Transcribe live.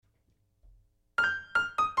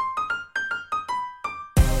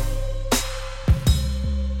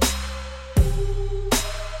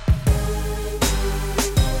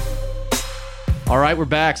All right, we're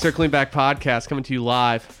back. Circling Back podcast coming to you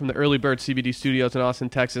live from the Early Bird CBD studios in Austin,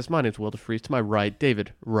 Texas. My name's Will DeFreeze. To my right,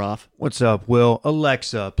 David Ruff. What's up, Will?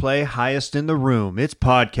 Alexa, play Highest in the Room. It's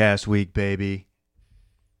podcast week, baby.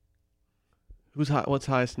 What's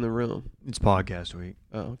highest in the room? It's podcast week.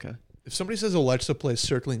 Oh, okay. If somebody says Alexa, play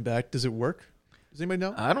Circling Back, does it work? Does anybody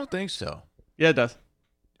know? I don't think so. Yeah, it does.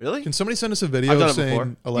 Really? Can somebody send us a I've video done it saying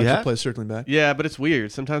before. Alexa, play Circling Back? Yeah, but it's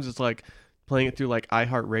weird. Sometimes it's like playing it through like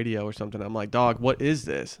iHeartRadio or something. I'm like, dog, what is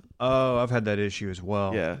this? Oh, I've had that issue as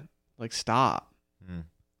well. Yeah, like stop.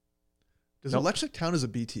 Does Nope. Alexa count as a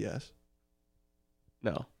BTS?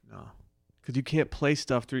 No, No. because you can't play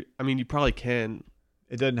stuff through. I mean, you probably can.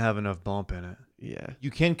 It doesn't have enough bump in it. Yeah, You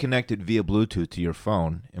can connect it via Bluetooth to your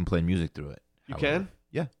phone and play music through it. you however. can.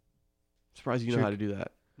 Yeah. Surprised you know Sure. how to do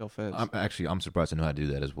that. No offense. I'm surprised I know how to do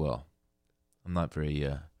that as well. I'm not very,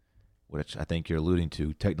 which I think you're alluding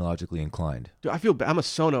to, technologically inclined. Dude, I feel bad. I'm a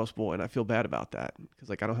Sonos boy, and I feel bad about that because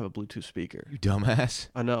like I don't have a Bluetooth speaker. You dumbass.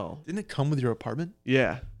 I know. Didn't it come with your apartment?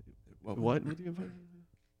 Yeah. What?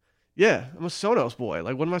 Yeah, I'm a Sonos boy.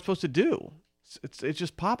 Like, what am I supposed to do? It's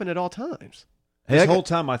just popping at all times. This whole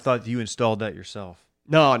time I thought you installed that yourself.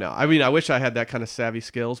 No. I mean, I wish I had that kind of savvy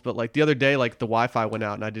skills, but like the other day, like the Wi-Fi went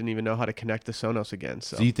out and I didn't even know how to connect the Sonos again.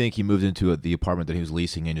 So So you think he moved into the apartment that he was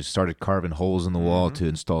leasing and just started carving holes in the wall to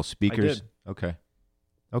install speakers? did.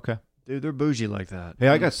 Okay. Dude, they're bougie like that. Hey,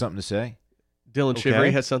 I got something to say. Dylan Okay.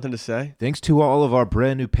 Shivery has something to say. Thanks to all of our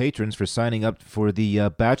brand new patrons for signing up for the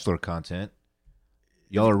Bachelor content.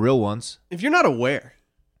 Y'all are real ones. If you're not aware,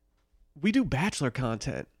 we do Bachelor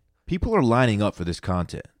content. People are lining up for this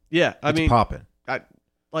content. Yeah, I It's mean, popping.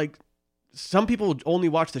 like some people only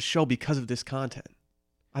watch the show because of this content.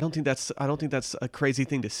 I don't think that's a crazy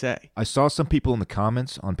thing to say. I saw some people in the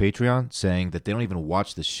comments on Patreon saying that they don't even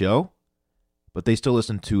watch the show, but they still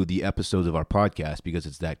listen to the episodes of our podcast because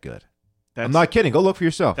it's that good. I'm not kidding. Go look for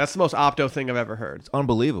yourself. That's the most opto thing I've ever heard. It's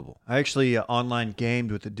unbelievable. I actually online gamed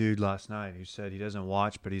with a dude last night who said he doesn't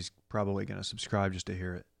watch, but he's probably going to subscribe just to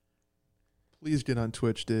hear it. Please get on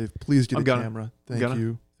Twitch, Dave. Please get I'm a gonna. camera. I'm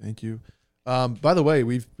gonna. Thank you. By the way,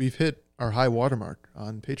 we've hit our high watermark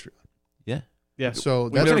on Patreon. Yeah. Yeah. So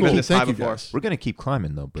We've that's never cool. been this high Thank you, before. guys. We're going to keep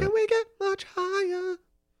climbing, though, bro. Can we get much higher?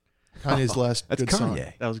 Kanye's last That's good song.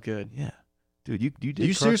 Kanye. That was good. Yeah. Dude, you did Do you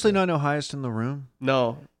crush seriously that. not know Highest in the Room?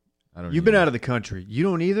 No. I don't You've been either. out of the country. You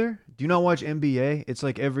don't either? Do you not watch NBA? It's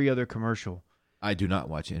like every other commercial. I do not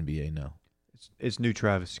watch NBA, no. It's new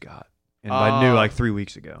Travis Scott. And I knew like 3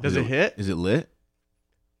 weeks ago. Does it hit? Is it lit?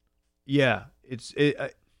 Yeah.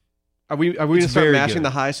 Are we going to It's start very mashing good. the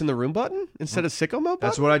highest in the room button instead of sicko mode button?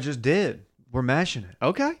 That's what I just did. We're mashing it.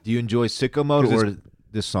 Okay. Do you enjoy Sicko Mode 'Cause or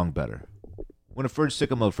this song better? When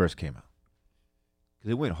Sicko Mode first came out.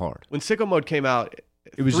 Because it went hard. When sicko mode came out,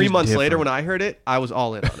 It was 3 just months later different. when I heard it, I was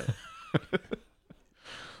all in on it.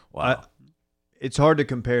 Wow. It's hard to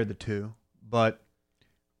compare the two, but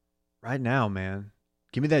right now, man,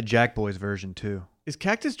 give me that Jack Boys version too. Is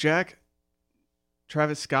Cactus Jack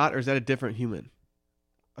Travis Scott or is that a different human?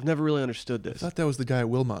 I've never really understood I this. thought that was the guy at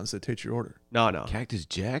Wilmot's that takes your order. No. Cactus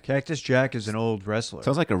Jack? Cactus Jack is an old wrestler.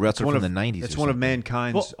 Sounds like a wrestler one from of- the 90s. It's or one of something.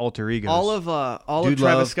 mankind's Well, alter egos. all of Dude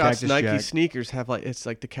Travis Love, Scott's Cactus Nike Jack. sneakers have like it's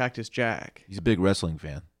like the Cactus Jack. He's a big wrestling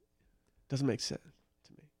fan. Doesn't make sense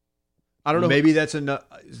to me. I don't know. Maybe that's enough.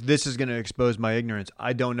 This is going to expose my ignorance.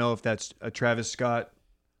 I don't know if that's a Travis Scott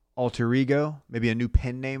alter ego, maybe a new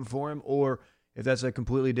pen name for him, or if that's a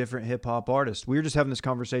completely different hip hop artist. We were just having this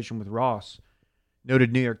conversation with Ross,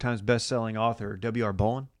 noted New York Times best-selling author W.R.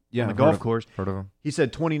 Bowen, Yeah, on the I've golf heard course. Heard of him? He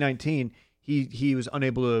said 2019 he was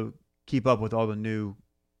unable to keep up with all the new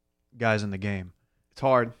guys in the game. It's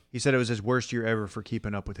hard. He said it was his worst year ever for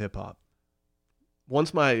keeping up with hip hop.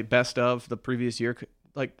 Once my best of the previous year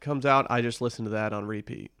like comes out, I just listen to that on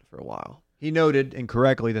repeat for a while. He noted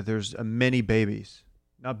incorrectly that there's many babies,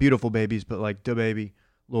 not beautiful babies, but like the baby,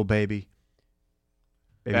 little baby,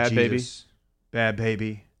 Bad Jesus, bad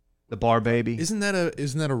baby, the bar baby. Isn't that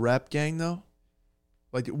a rap gang though?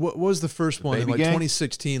 Like what was the first The one in Baby like Gang?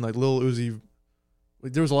 2016? Like Lil Uzi.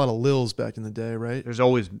 Like there was a lot of Lils back in the day, right? There's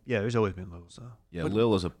always been Lils though. Yeah, What-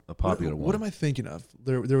 Lil is a popular what one. am I thinking of?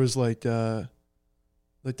 There was like the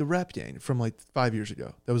rap gang from like 5 years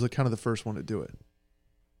ago. That was like kind of the first one to do it.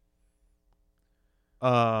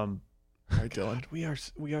 Right, Dylan? We are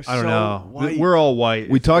I don't so know. white. We're all white.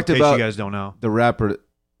 We talked in case about- you guys don't know. The rapper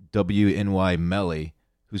WNY Melly,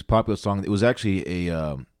 whose popular song, it was actually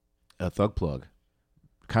a Thug Plug,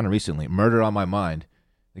 kind of recently. Murder on My Mind.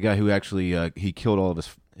 The guy who actually he killed all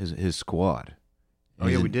of his squad. Oh,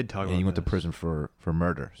 yeah, we did talk and about he went to this. prison for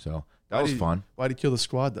murder. So that Why was did- fun. Why'd he kill the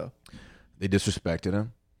squad though? They disrespected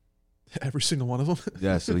him. Every single one of them.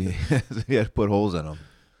 Yeah, so he had to put holes in them.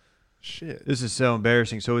 Shit. This is so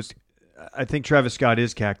embarrassing. So I think Travis Scott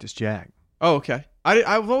is Cactus Jack. Oh, okay.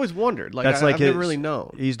 I've always wondered. Like, That's like I've never his- really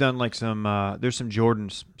known. He's done like some. There's some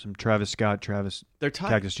Jordans, some Travis Scott, They're tight.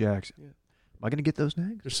 Cactus Jacks. Yeah. Am I gonna get those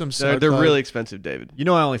next? There's some They're SoundCloud- really expensive, David. You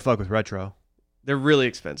know I only fuck with retro. They're really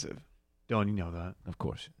expensive. Don't you know that? Of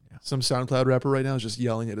course. Yeah. Some SoundCloud rapper right now is just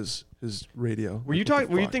yelling at his radio. Were you Like, what the talking?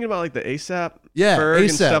 Were you fuck? thinking about like the ASAP? Yeah, Ferg and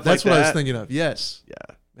ASAP. stuff That's like what I was that? thinking of. Yes,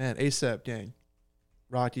 Yeah. man, ASAP gang,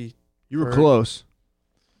 Rocky. You were Ferg. close.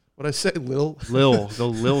 What I say, Lil?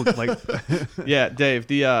 Lil, like, Yeah, Dave.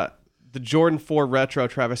 The Jordan 4 Retro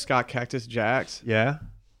Travis Scott Cactus Jacks. yeah.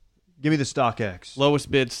 Give me the StockX.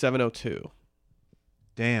 Lowest bid 702.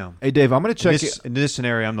 Damn. Hey, Dave, I'm going to check In this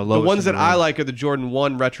scenario, I'm the The lowest. ones in that the I room. like are the Jordan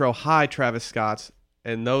 1 Retro High Travis Scotts,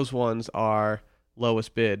 and those ones are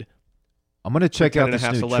lowest bid. I'm going to check out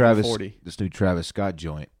 10.5 to this new Travis Scott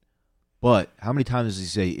joint. But how many times does he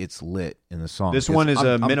say it's lit in the song? This Because one is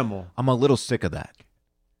I'm- minimal. I'm a little sick of that.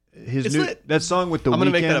 His It's new lit. that song with the I'm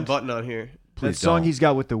going to Weeknd. make that a button on here. That Please song don't. he's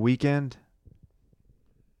got with the Weeknd.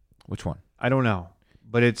 Which one? I don't know,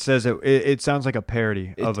 but it says it sounds like a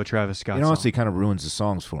parody of a Travis Scott It song. honestly kind of ruins the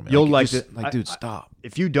songs for me. You'll it like just- it. Like, dude, stop.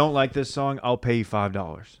 If you don't like this song, I'll pay you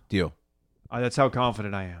 $5. Deal. That's how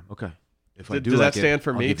confident I am. Okay. If Does that stand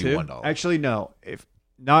for I'll me, give you too? $1. Actually, no. If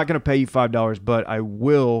not going to pay you $5, but I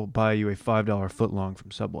will buy you a $5 footlong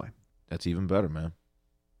from Subway. That's even better, man.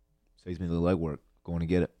 Saves me the legwork going to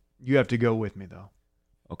get it. You have to go with me though.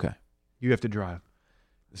 Okay. You have to drive.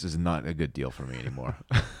 This is not a good deal for me anymore.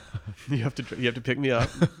 You have to pick me up.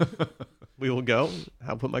 We will go.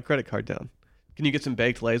 I'll put my credit card down. Can you get some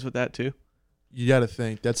baked lays with that too? You got to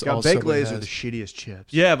think that's all. Baked Subway Lays are has. the shittiest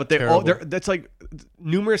chips. Yeah, but Terrible. that's like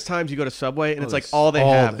numerous times you go to Subway and Oh, it's like that's all they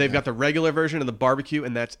all have. they They've got the regular version and the barbecue,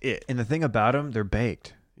 and that's it. And the thing about them, they're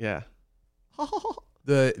baked. Yeah.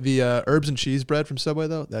 The herbs and cheese bread from Subway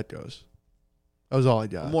though, that goes. That was all I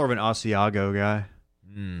got. I'm more of an Asiago guy.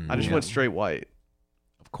 I just went straight white.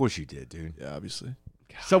 Of course you did, dude. Yeah, obviously.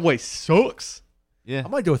 Subway sucks. Yeah. I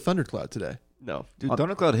might go with Thundercloud today. No, Dude,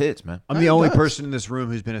 Thundercloud hits, man. I'm It the only does. person in this room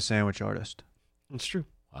who's been a sandwich artist. it's true.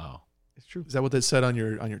 Wow. It's true. Is that what they said on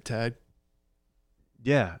your tag?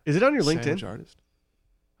 Yeah. Is it on your Sandwich LinkedIn? artist.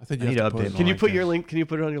 I think I you need have to to update post my Can you put LinkedIn. your link? Can you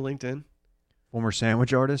put it on your LinkedIn? Former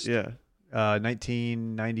sandwich artist. Yeah.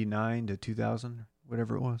 1999 to 2000,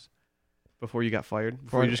 whatever it was. Before you got fired.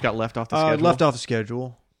 Before you just got left off the I schedule. left off the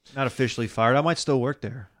schedule. Not officially fired. I might still work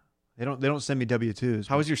there. They don't send me W-2s.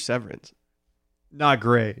 How was your severance? Not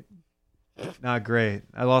great. Not great.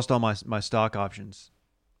 I lost all my stock options.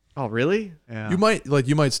 Oh, really? Yeah. You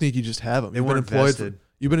might sneaky just have them. They weren't vested.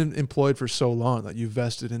 You've been employed for so long that you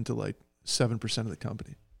vested into like 7% of the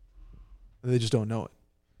company. And they just don't know it.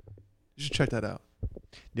 You should check that out.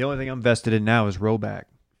 The only thing I'm vested in now is Roback.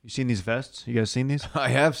 You seen these vests? You guys seen these? I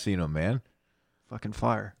have seen them, man. Fucking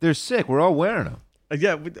fire. They're sick. We're all wearing them.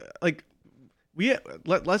 Yeah.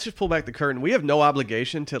 Let's just pull back the curtain. We have no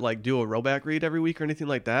obligation to like do a rollback read every week or anything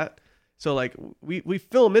like that. So like we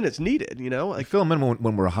film in it's needed, you know. I Like film in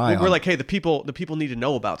when we're high. we're on like, hey, the people need to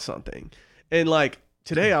know about something. And like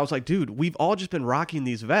today, I was like, dude, we've all just been rocking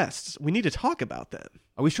these vests. We need to talk about them.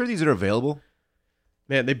 Are we sure these are available?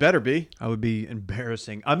 Man, they better be. I would be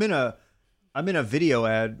embarrassing. I'm in a video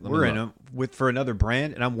ad. Let me We're in look. for another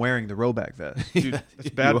brand, and I'm wearing the Roback vest. Dude, that's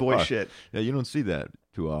bad You boy are. shit. Yeah, you don't see that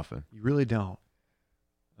too often. You really don't.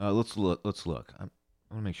 Let's look. I want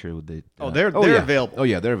to make sure they. They're yeah. available. Oh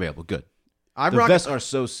yeah, they're available. Good. I'm The rocking. vests are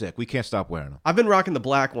so sick. We can't stop wearing them. I've been rocking the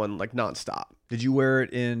black one like nonstop. Did you wear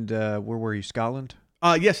it in where were you? Scotland?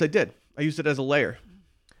 Yes, I did. I used it as a layer.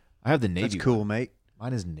 I have the navy. That's cool, one. mate.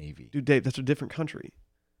 Mine is navy. Dude, Dave, that's a different country.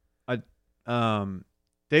 Um,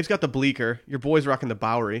 Dave's got the Bleecker. Your boy's rocking the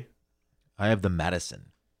Bowery. I have the Madison.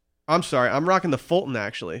 I'm sorry, I'm rocking the Fulton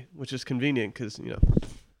actually, which is convenient because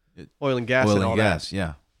oil and gas Oil and and all gas.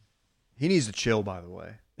 Yeah. he needs to chill. By the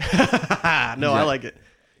way, that. No, I like it.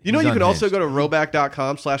 You know, he's you can also unhinged. go to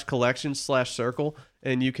roback.com/collections/circle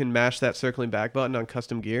and you can mash that circling back button on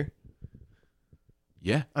custom gear.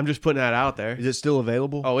 Yeah. I'm just putting that out there. is it still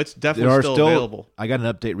available? Oh, it's There definitely are still still. available. I got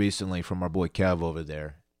an update recently from our boy Kev over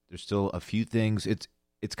there. There's still a few things. It's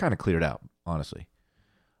kind of cleared out, honestly,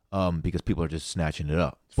 because people are just snatching it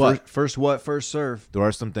up. But First what? First serve. there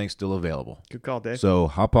are some things still available. Good call, Dave. So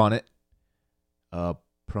hop on it.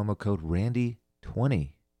 Promo code Randy20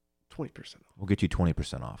 20%. will get you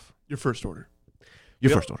 20% off Your first order. your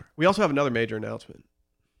Yep. first order. We also have another major announcement.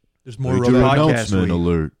 There's more Major Roback. podcast announcement week.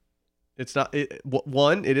 alert. It's not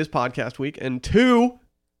one. It is podcast week, and two,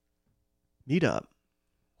 meetup.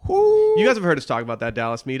 You guys have heard us talk about that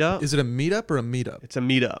Dallas meetup. Is it a meetup or a meetup? It's a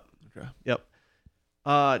meetup. Okay.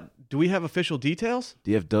 Yep. Do we have official details?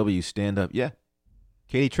 DFW stand up. Yeah.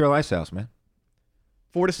 Katy Trail Ice House, man.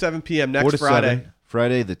 4 to 7 p.m. 4 next to Friday. 7,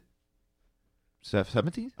 Friday the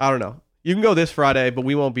 17th? I don't know. You can go this Friday, but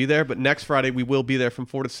we won't be there. But next Friday, we will be there from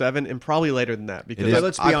 4 to 7 and probably later than that because is.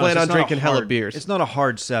 Let's be I honest, plan on it's not drinking a hella hard- beers. It's not a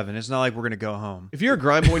hard 7. It's not like we're gonna go home. If you're a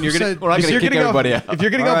grind boy and you're gonna, We're not if gonna you're kick gonna go, everybody out. if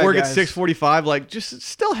you're gonna All go right, work at guys. 6:45, like just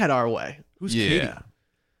still head our way. Who's Yeah. Katie?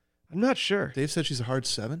 I'm not sure. Dave said she's a hard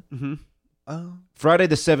 7. Mm-hmm. Oh. Friday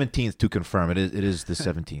the 17th to confirm. It is the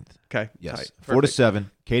 17th. Okay. Yes. Tight. 4 to Perfect.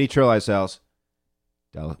 7. Katy Trail Ice House.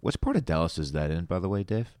 Dallas. Which part of Dallas is that in, by the way,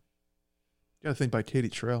 Dave? You gotta think by Katy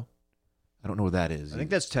Trail. I don't know where that is. I think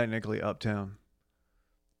that's technically uptown.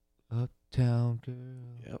 Uptown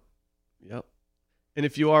Girl. Yep. And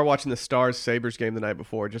if you are watching the Stars Sabres game the night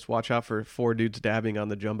before, just watch out for 4 dudes dabbing on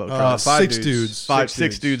the jumbotron. 6 dudes.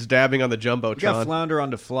 Six dudes dabbing on the We got jumbotron. Flounder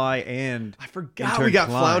on to fly and I forgot Intern we got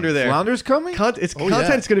Klein. Flounder there. Flounder's coming? Content's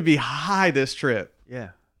going to be high this trip. yeah.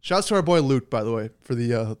 Shouts to our boy Luke, by the way, for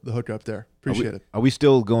the hookup there. Appreciate it. Are we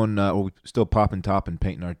still going? Are we still popping top and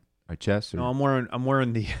painting our chests? Or? No, I'm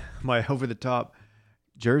wearing the my over the top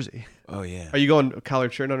jersey. Oh yeah. Are you going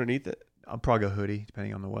collared shirt underneath it? I'll probably go hoodie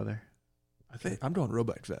depending on the weather. I think I'm going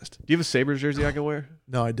Roback vest. Do you have a Sabres jersey I can wear?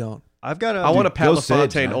 No, I don't. I've got a. I want a Pat go Sabres,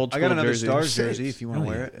 LaFontaine man. old I school got another jersey. Stars Sabres. jersey if you want to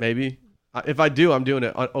Hell wear yeah. it. Maybe. If I do, I'm doing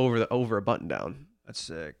it over a button down. That's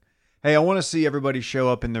sick. Hey, I want to see everybody show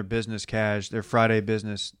up in their business cash, their Friday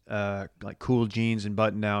business, like cool jeans and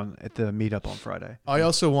button down at the meetup on Friday. I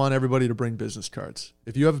also want everybody to bring business cards.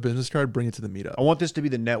 If you have a business card, bring it to the meetup. I want this to be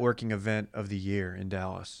the networking event of the year in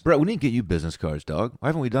Dallas. Brett, we need to get you business cards, dog. Why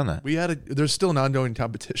haven't we done that? There's still an ongoing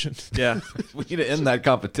competition. Yeah. We need to end that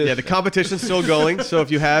competition. Yeah, the competition's still going. So if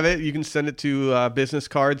you have it, you can send it to business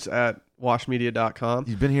cards at washmedia.com.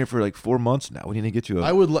 You've been here for like 4 months now. We need to get you a.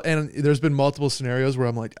 I would, and there's been multiple scenarios where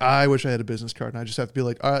I'm like, I wish I had a business card, and I just have to be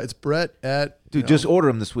like, it's Brett at. Dude, just order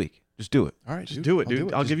them this week. Just do it. all right, Just do it,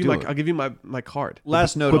 dude. I'll Just give you do it. I'll give you my card.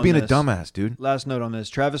 Last note Quit on being this. a dumbass, dude. Last note on this.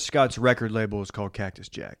 Travis Scott's record label is called Cactus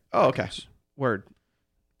Jack. Oh, okay. Word.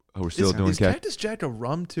 Oh, we're still doing is cat. Cactus Jack a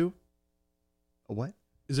rum too? A what?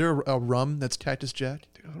 Is there a rum that's Cactus Jack?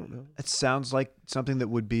 Dude, I don't know. That sounds like something that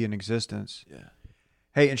would be in existence. Yeah.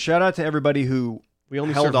 Hey, and shout out to everybody who We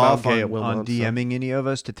only held serve off Mount Gay on, at Wilmot, on so- DMing any of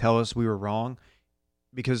us to tell us we were wrong,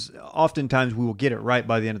 because oftentimes we will get it right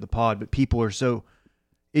by the end of the pod, but people are so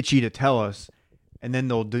itchy to tell us, and then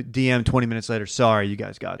they'll DM 20 minutes later, sorry, you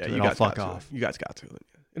guys got Yeah, to you it. I'll guys fuck got to off. it. You guys got to it.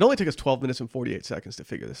 It only took us 12 minutes and 48 seconds to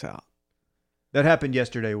figure this out. That happened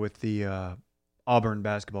yesterday with the Auburn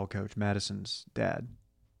basketball coach, Madison's dad.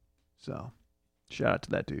 So, shout out to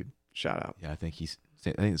that dude. Shout out. Yeah, I think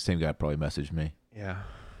the same guy probably messaged me. Yeah.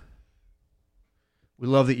 We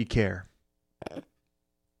love that you care.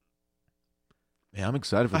 Man, I'm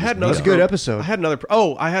excited for I this. had That was a another meetup. good episode.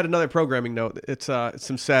 I had another programming note. It's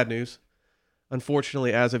some sad news.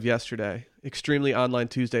 Unfortunately, as of yesterday, Extremely Online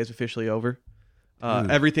Tuesday is officially over.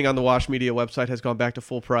 Everything on the Wash Media website has gone back to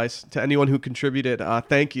full price. To anyone who contributed,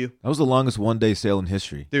 thank you. That was the longest one-day sale in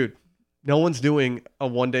history. Dude, no one's doing a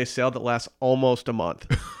one-day sale that lasts almost a month.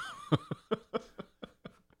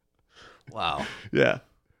 Wow. Yeah.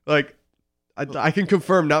 Like, I can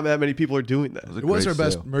confirm not that many people are doing that. It was our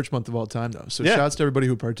best merch month of all time, though. So Yeah. shouts to everybody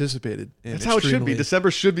who participated. in That's how it should be. extremely-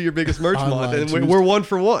 December should be your biggest merch month, Online and Tuesday. we're 1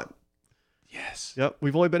 for 1. Yes. Yep.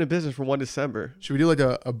 We've only been in business for 1 December. Should we do like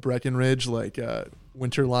a Breckenridge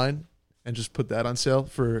winter line and just put that on sale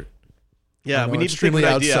for? Yeah, I know, we need to think of extremely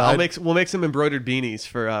an idea. outside. We'll make some embroidered beanies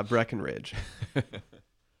for Breckenridge.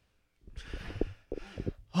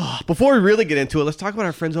 Before we really get into it, let's talk about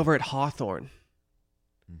our friends over at Hawthorne.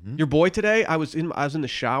 Mm-hmm. Your boy today, I was in the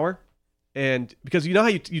shower, and because you know how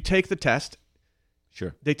you take the test,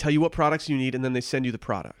 Sure. they tell you what products you need, and then they send you the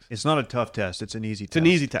products. It's not a tough test. It's an easy It's test. an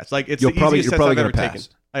easy test. Like it's You're the probably easiest test I've gonna ever pass.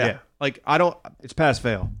 taken. Yeah. Yeah. Like I don't. It's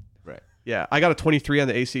pass-fail. Right. Yeah, I got a 23 on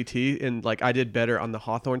the ACT, and like I did better on the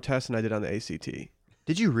Hawthorne test than I did on the ACT.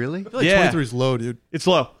 Did you really? I feel like Yeah. 23 is low, dude. It's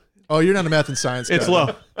low. Oh, you're not a math and science guy. It's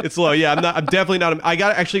low. It's low. Yeah, I'm definitely not. I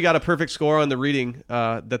actually got a perfect score on the reading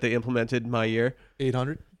that they implemented my year.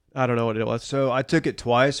 800. I don't know what it was, So I took it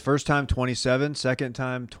twice. First time 27, second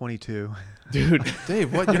time 22. dude.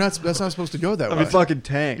 Dave, what? That's not supposed to go that I'm way. a fucking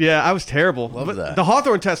tank. Yeah, I was terrible. Love But that. the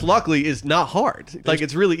Hawthorne test, luckily, is not hard. Like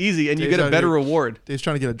it's really easy, and you Dave's get a out better here. reward. Dave's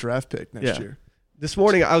trying to get a draft pick next Yeah. year. This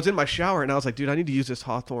morning, I was in my shower, and I was like, dude, I need to use this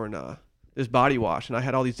Hawthorne, this body wash, and I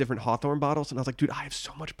had all these different Hawthorne bottles, and I was like, dude, I have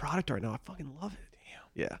so much product right now. I fucking love it.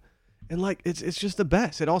 Damn. Yeah, and like it's just the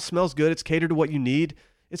best. It all smells good. It's catered to what you need.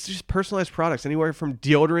 It's just personalized products, anywhere from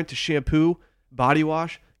deodorant to shampoo, body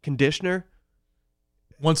wash, conditioner.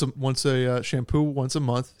 Once a shampoo once a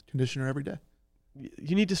month, conditioner every day.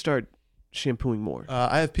 You need to start shampooing more.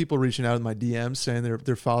 I have people reaching out in my DMs saying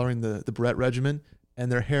they're following the Brett regimen,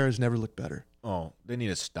 and their hair has never looked better. Oh, they need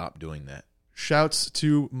to stop doing that. Shouts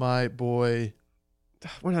to my boy.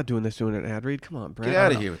 We're not doing an ad read. Come on, Brett. Get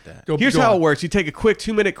out of here with that. Here's how it works. You take a quick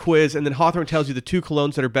 2-minute quiz, and then Hawthorne tells you the 2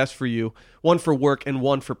 colognes that are best for you, one for work and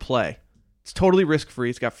one for play. It's totally risk-free.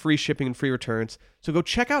 It's got free shipping and free returns. So go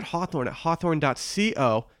check out Hawthorne at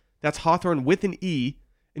hawthorne.co. That's Hawthorne with an E,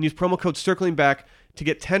 and use promo code CirclingBack to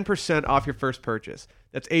get 10% off your first purchase.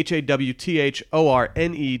 That's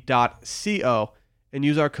HAWTHORNE.co, and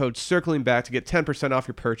use our code CirclingBack to get 10% off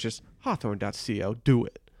your purchase. Hawthorne.co. Do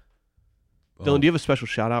it. Dylan, do you have a special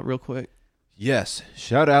shout-out real quick? Yes.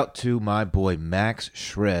 Shout out to my boy Max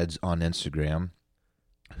Shreds on Instagram,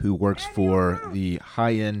 who works for the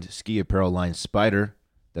high-end ski apparel line Spider,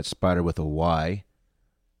 that's Spider with a Y,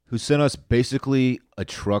 who sent us basically a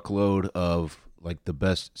truckload of like the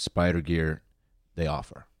best Spider gear they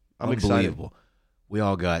offer. I'm Unbelievable. excited. We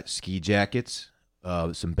all got ski jackets,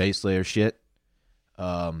 some base layer shit,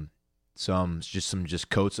 some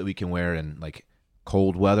coats that we can wear in like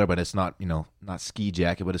cold weather, but it's not, not ski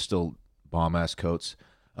jacket, but it's still bomb ass coats.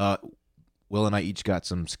 Will and I each got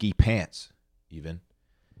some ski pants even.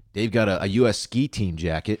 Dave got a U.S. ski team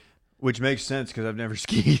jacket. Which makes sense because I've never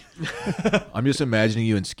skied. I'm just imagining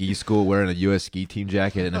you in ski school wearing a U.S. ski team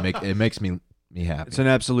jacket, and it makes me happy. It's an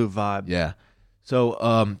absolute vibe. Yeah.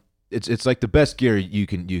 So it's like the best gear you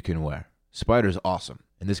can wear. Spider's awesome,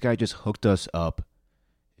 and this guy just hooked us up.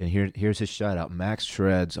 And here's his shout out, Max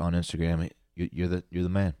Shreds on Instagram. You're the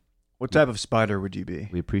man. What type of spider would you be?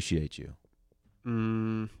 We appreciate you.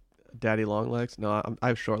 Daddy long legs? No, I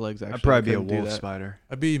have short legs, actually. I'd probably be a Couldn't do wolf that. spider.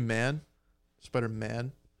 I'd be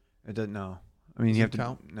Spider-Man. It doesn't know. I mean, Does you it have to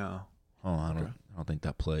count? No. Oh, I Okay. don't think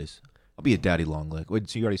that plays. I'll be a daddy long leg. Wait,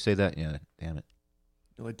 so you already say that? Yeah, damn it.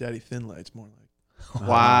 You're like Daddy Thin Legs, more like.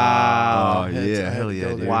 Wow. Oh, I had to- yeah, I had hell to yeah, go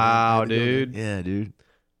dude. there. Wow, I had to go dude. there. Yeah, dude.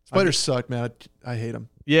 Spiders suck, man. I hate them.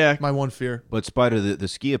 Yeah, My one fear. But Spider, the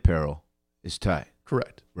ski apparel is tight.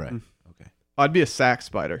 Correct. Right. Mm. Okay. I'd be a sack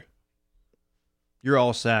spider. You're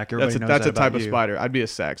all sack. Everybody knows That's that a type about of you. spider. I'd be a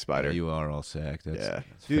sack spider. Yeah, you are all sacked. That's Yeah.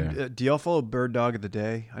 Dude, fair. do y'all follow Bird Dog of the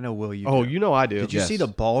Day? I know Will. You Oh, do. you know I do. Did you Yes. see the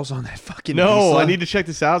balls on that fucking? No, Wiesla? I need to check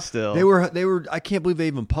this out still. They were. I can't believe they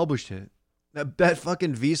even published it. That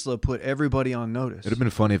fucking Wiesla put everybody on notice. It'd have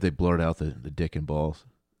been funny if they blurred out the dick and balls,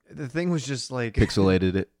 The thing was just like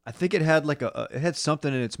pixelated it. I think it had like it had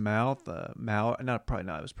something in its mouth. Probably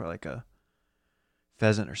not. It was probably like a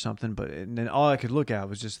pheasant or something. And then all I could look at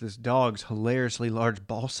was just this dog's hilariously large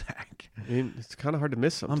ball sack. I mean, it's kind of hard to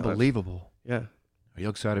miss sometimes. Unbelievable. Yeah. Are you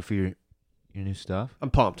excited for your new stuff? I'm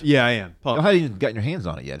pumped. Yeah, I am. I haven't even gotten your hands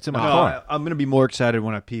on it yet. It's in my No, car. I'm gonna be more excited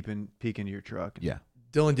when I peek into your truck. Yeah.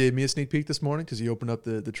 Dylan gave me a sneak peek this morning because he opened up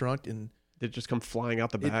the trunk and Did it just come flying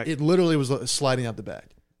out the back? it literally was sliding out the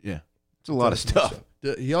back. Yeah. It's a lot of stuff.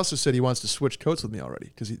 He also said he wants to switch coats with me already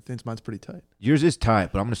because he thinks mine's pretty tight. Yours is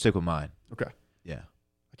tight, but I'm going to stick with mine. Okay. Yeah.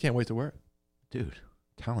 I can't wait to wear it. Dude,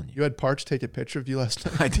 I'm telling you. You had Parks take a picture of you last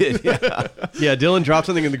night. I did, yeah. Yeah, Dylan dropped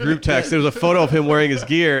something in the group text. There was a photo of him wearing his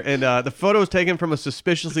gear, and the photo was taken from a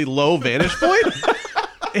suspiciously low vantage point.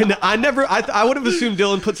 And I would have assumed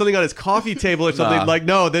Dylan put something on his coffee table or something. Nah. Like,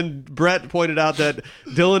 no, then Brett pointed out that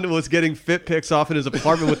Dylan was getting fit pics off in his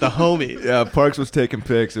apartment with the homie. Yeah, Parks was taking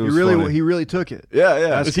pics. It He was really funny. he really took it. Yeah,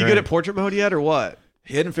 yeah. Was he good at portrait mode yet, or what?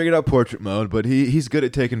 He hadn't figured out portrait mode, but he's good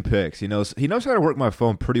at taking pics. He knows how to work my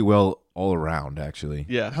phone pretty well all around, actually.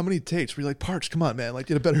 Yeah. How many takes were you like, Parks, come on, man, like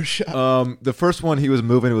get a better shot? The first one he was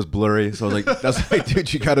moving, it was blurry, so I was like, "That's like,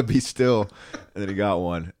 dude, you gotta be still." And then he got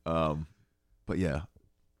one. But yeah,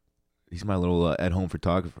 he's my little at-home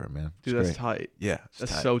photographer, man. Dude, It's that's great. tight. Yeah, it's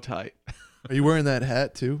That's tight. so tight. Are you wearing that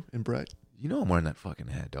hat too in Brett? You know I'm wearing that fucking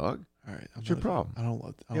hat, dog. All right. What's your problem? I don't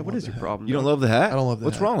love I Yeah, don't what love is the your hat. problem? You don't though? love the hat? I don't love the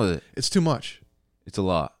What's hat. wrong with it? It's too much. It's a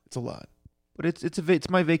lot, It's a lot. but it's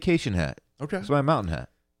my vacation hat. Okay. It's my mountain hat.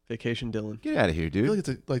 Vacation Dylan. Get out of here, I feel dude. like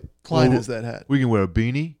it's like Klein Well, has that hat. We can wear a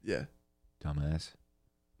beanie, Yeah. dumbass.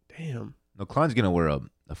 Damn. No, Klein's gonna wear a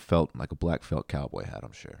felt, like a black felt cowboy hat,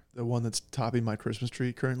 I'm sure. The one that's topping my Christmas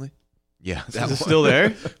tree currently. Yeah, Is it still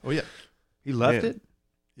there? Oh yeah. He left Man. it.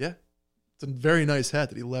 Yeah. It's a very nice hat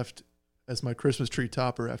that he left as my Christmas tree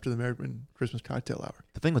topper after the American Christmas cocktail hour.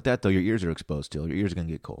 The thing with that though, your ears are exposed still. Your ears are gonna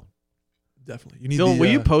get cold. Definitely. You need Dylan, the,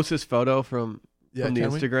 will you post this photo from the can we?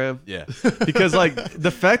 Instagram? Yeah. Because like the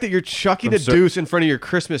fact that you're chucking From a Sir- deuce in front of your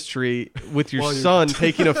Christmas tree with your While you're- son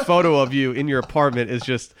taking a photo of you in your apartment is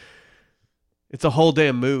just, it's a whole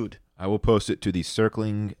damn mood. I will post it to the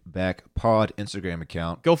Circling Back Pod Instagram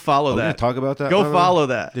account. Go follow Are we gonna that. talk about that? Go by the way? follow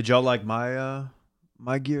that. Did y'all like my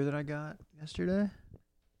my gear that I got yesterday?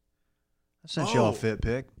 I sent y'all a fit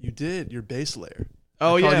pic. You did your base layer.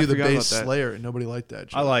 Oh, I called yeah, you the forgot about base that. slayer, and nobody liked that.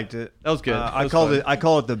 I liked it. That was good. That I was called fun. it. I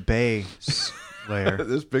call it the base layer.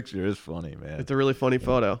 This picture is funny, man. It's a really funny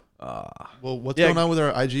photo. Well, what's Yeah. going on with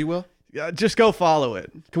our IG, Will? Yeah, just go follow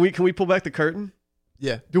it. Can we pull back the curtain?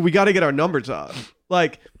 Yeah. Dude, we got to get our numbers up.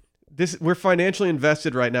 Like this, we're financially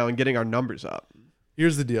invested right now in getting our numbers up.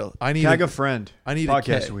 Here's the deal. I need Tag a friend. I need a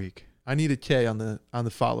podcast K. week. I need a K on the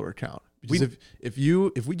follower count because if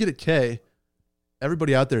we get a K,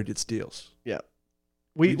 everybody out there gets deals. Yeah,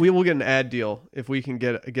 we will get an ad deal if we can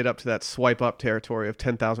get up to that swipe up territory of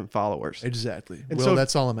 10,000 followers. Exactly. And Well, so-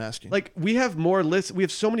 that's all I'm asking. Like we have more lists. We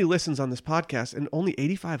have so many listens on this podcast and only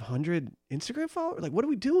 8,500 Instagram followers. Like, what are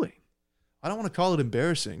we doing? I don't want to call it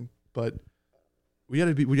embarrassing, but we got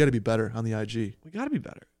to be better on the IG. We got to be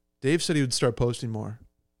better. Dave said he would start posting more.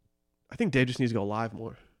 I think Dave just needs to go live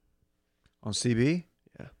more. On CB?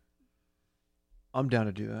 Yeah. I'm down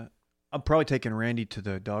to do that. I'm probably taking Randy to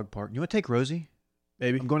the dog park. You want to take Rosie?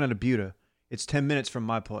 Maybe. I'm going down to Buda. It's 10 minutes from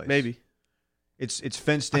my place. Maybe. It's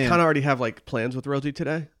fenced I in. kind of already have like plans with Rosie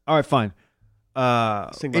today. All right, fine.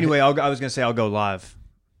 Sing my Anyway, I was going to say I'll go live.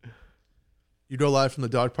 You go live from the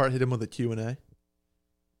dog park, hit him with a Q&A.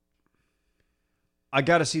 I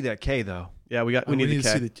got to see that K, though. Yeah, we need to the K.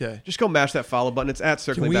 see the K. Just go mash that follow button. It's at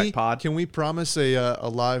Circling Back Pod. Can we promise a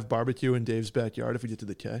live barbecue in Dave's backyard if we get to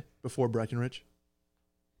the K before Breckenridge?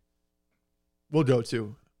 We'll go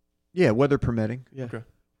too. Yeah, weather permitting. Yeah. Okay.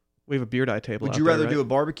 We have a beer dye table. Would out you there, rather right? do a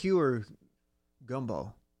barbecue or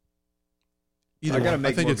gumbo? Either I got to one.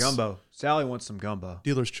 make I think more it's gumbo. Sally wants some gumbo.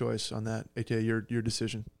 dealer's choice on that, aka your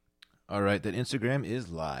decision. All right, that Instagram is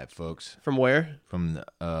live, folks. From where? From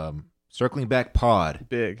Circling Back Pod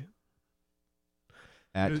Big.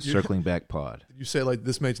 at You- Circling Back Pod. You say like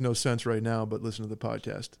this makes no sense right now, but listen to the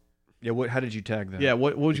podcast. Yeah, how did you tag that? Yeah.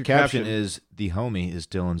 What was The your caption is the homie is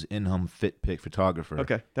Dylan's in-home fit pick photographer.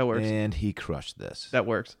 Okay, that works. And he crushed this. That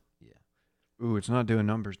works. Ooh, it's not doing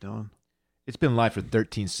numbers, Dylan. It's been live for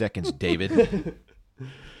 13 seconds, David.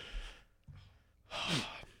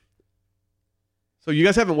 So you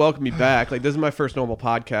guys haven't welcomed me back. Like this is my first normal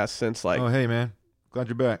podcast since like oh, hey, man. Glad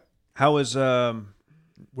you're back. How was Where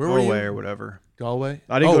were Norway you? or whatever? Galway.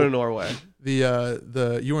 I didn't go to Norway.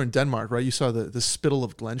 The you were in Denmark, right? You saw the spittle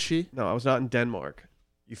of Glenshee. No, I was not in Denmark.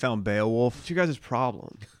 You found Beowulf? What's your guys'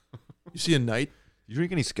 problem? You see a knight. You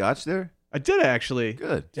drink any scotch there? I did actually.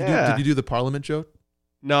 Good. Did you do the Parliament joke?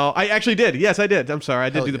 No, I actually did. Yes, I did. I'm sorry. I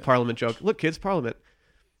did Hell do the yeah. Parliament joke. Look, kids, Parliament.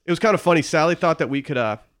 It was kind of funny. Sally thought that we could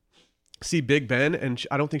see Big Ben, and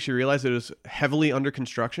I don't think she realized that it was heavily under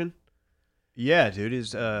construction. Yeah, dude,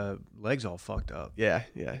 his legs all fucked up. Yeah.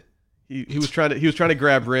 He was trying to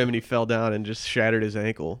grab rim, and he fell down and just shattered his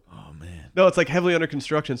ankle. Oh, man. No, it's like heavily under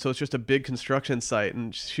construction, so it's just a big construction site.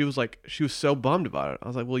 And she was so bummed about it. I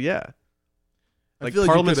was like, well, yeah. I Like feel like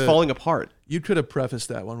you Parliament's coulda- falling apart. You could have prefaced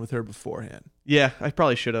that one with her beforehand. Yeah, I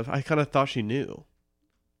probably should have. I kind of thought she knew.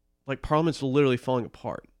 Like Parliament's literally falling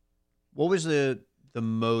apart. What was the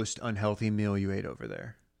most unhealthy meal you ate over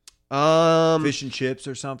there? Fish and chips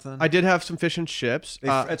or something? I did have some fish and chips.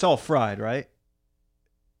 It's all fried, right?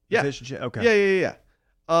 The Yeah. Fish and chips. Okay. Yeah.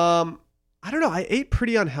 I don't know. I ate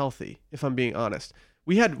pretty unhealthy, if I'm being honest.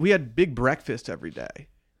 We had big breakfast every day.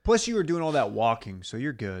 Plus, you were doing all that walking, so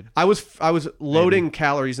you're good. I was loading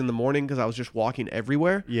calories in the morning because I was just walking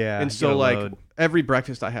everywhere. Yeah. And you so gotta like load. every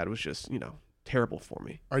breakfast I had was just, terrible for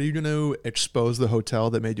me. Are you going to expose the hotel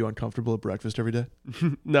that made you uncomfortable at breakfast every day?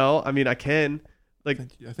 No, I mean I can. Like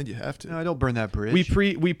I think you have to. No, don't burn that bridge.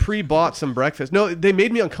 we pre-bought some breakfast. No, they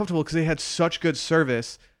made me uncomfortable because they had such good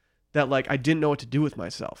service that like I didn't know what to do with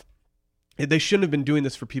myself. They shouldn't have been doing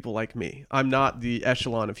this for people like me. I'm not the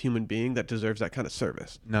echelon of human being that deserves that kind of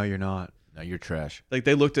service. No, you're not. No, you're trash. Like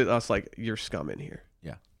they looked at us like you're scum in here.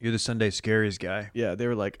 You're the Sunday Scaries guy. Yeah, they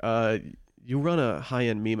were like, you run a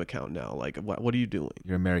high-end meme account now. Like, what are you doing?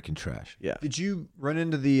 You're American trash. Yeah. Did you run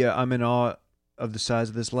into the I'm in awe of the size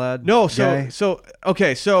of this lad? No, guy? so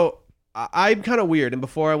I'm kind of weird. And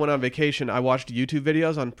before I went on vacation, I watched YouTube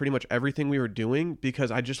videos on pretty much everything we were doing because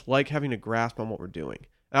I just like having a grasp on what we're doing.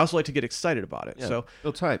 I also like to get excited about it. Yeah. So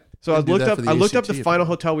Build type. So I You can do looked that up. for the I looked up ACT the if final you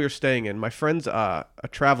want. hotel we were staying in. My friend's a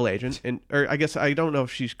travel agent, or I guess I don't know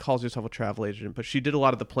if she calls herself a travel agent, but she did a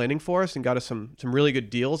lot of the planning for us and got us some really good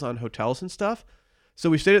deals on hotels and stuff. So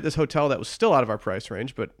we stayed at this hotel that was still out of our price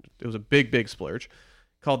range, but it was a big splurge,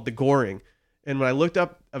 called the Goring. And when I looked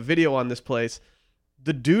up a video on this place,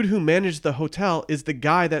 the dude who managed the hotel is the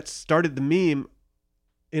guy that started the meme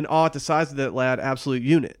in awe at the size of that lad absolute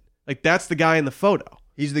unit. Like that's the guy in the photo.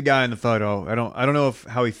 He's the guy in the photo. I don't know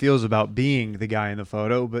how he feels about being the guy in the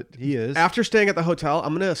photo, but he is. After staying at the hotel, I'm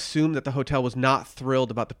going to assume that the hotel was not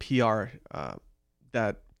thrilled about the PR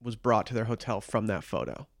that was brought to their hotel from that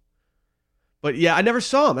photo. But yeah, I never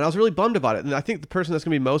saw him, and I was really bummed about it. And I think the person that's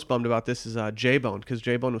going to be most bummed about this is J-Bone, because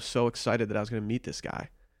J-Bone was so excited that I was going to meet this guy.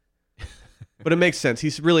 But it makes sense.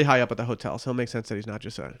 He's really high up at the hotel, so it makes sense that he's not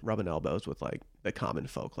just rubbing elbows with like the common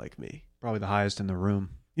folk like me. Probably the highest in the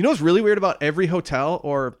room. You know what's really weird about every hotel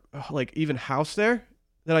or like even house there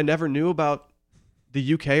that I never knew about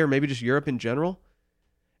the UK or maybe just Europe in general?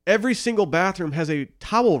 Every single bathroom has a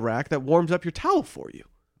towel rack that warms up your towel for you.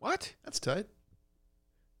 What? That's tight.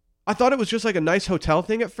 I thought it was just like a nice hotel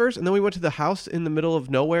thing at first, and then we went to the house in the middle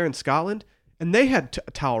of nowhere in Scotland, and they had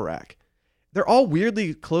a towel rack. They're all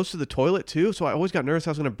weirdly close to the toilet too, so I always got nervous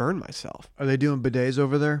I was going to burn myself. Are they doing bidets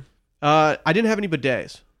over there? I didn't have any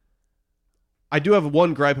bidets. I do have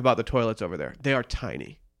one gripe about the toilets over there. They are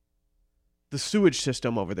tiny. The sewage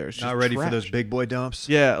system over there is just Not ready trash. for those big boy dumps?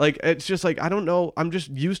 Yeah, like it's just like I don't know. I'm just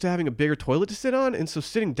used to having a bigger toilet to sit on, and so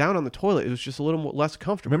sitting down on the toilet it was just a little more, less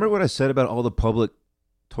comfortable. Remember what I said about all the public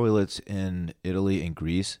toilets in Italy and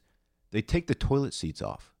Greece? They take the toilet seats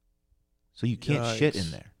off, so you can't shit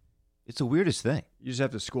in there. It's the weirdest thing. You just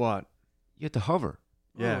have to squat. You have to hover.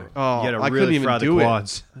 Yeah. Oh, you gotta I really couldn't even fry do the it.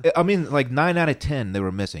 quads. I mean, like 9 out of 10 they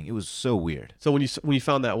were missing. It was so weird. So when you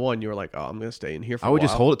found that one, you were like, oh, I'm gonna stay in here for. I would a while.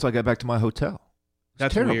 just hold it till I got back to my hotel. It's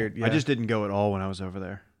That's terrible. weird. Yeah. I just didn't go at all when I was over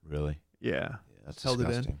there. Really? Yeah. Yeah, that's Held it in.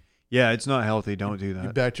 disgusting. Yeah, it's not healthy. Don't do You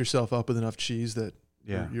that. backed yourself up with enough cheese that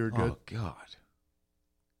Yeah. you're good. Oh God.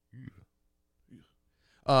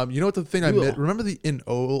 You know what the thing I meant? Remember in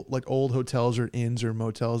old hotels or inns or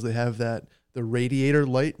motels, they have the radiator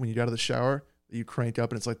light when you get out of the shower that you crank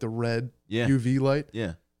up and it's like the red UV light.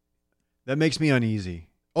 Yeah. That makes me uneasy.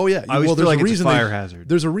 Oh yeah. I always feel there's like a it's a reason fire hazard.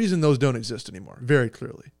 There's a reason those don't exist anymore. Very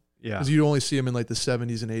clearly. Yeah. Because you only see them in like the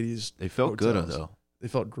 70s and 80s. They felt good hotels. though. They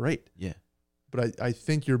felt great. Yeah. But I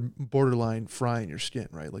think you're borderline frying your skin,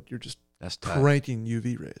 right? Like you're just That's tight. cranking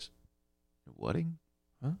UV rays. Wedding?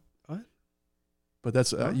 But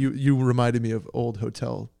that's you reminded me of old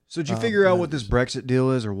hotel. So did you figure out what this Brexit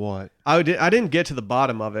deal is or what? I didn't get to the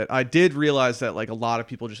bottom of it. I did realize that like a lot of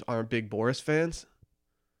people just aren't big Boris fans.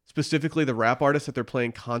 Specifically the rap artists that they're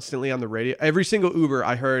playing constantly on the radio. Every single Uber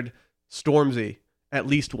I heard Stormzy at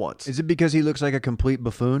least once. Is it because he looks like a complete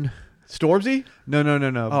buffoon? Stormzy? No.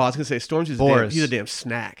 Oh, I was going to say Stormzy's Boris. he's a damn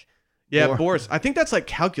snack. Yeah, Boris. I think that's like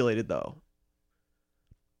calculated though.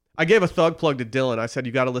 I gave a thug plug to Dylan. I said,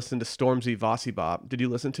 you got to listen to Stormzy Vossi Bop. Did you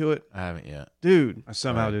listen to it? I haven't yet. Dude. I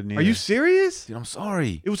somehow didn't either. Are you serious? Dude, I'm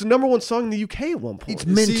sorry. It was the #1 song in the UK at one point. It's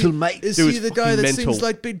mental, mate. Is Dude, he it's the guy that mental. sings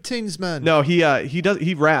like big things, man? No, he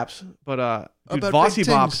raps, but dude, About Vossi big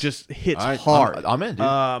Bop things. just hits All right, hard. I'm in,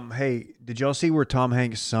 dude. Hey, did y'all see where Tom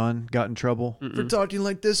Hanks' son got in trouble? For talking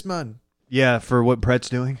like this, man. Yeah, for what Brett's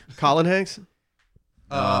doing. Colin Hanks?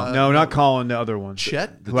 No, not Colin. The other one.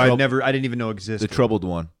 Chet? Who I didn't even know existed. The troubled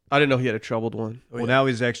one. I didn't know he had a troubled one. Well, now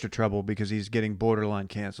he's extra trouble because he's getting borderline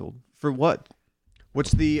canceled. For what?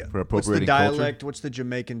 What's the appropriating dialect? culture? What's the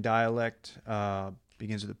Jamaican dialect?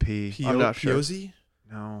 Begins with a P. I'm not sure. Piozi?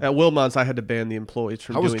 No. At Wilmot's, I had to ban the employees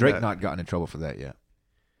from How was doing Drake that. not gotten in trouble for that yet?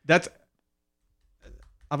 That's.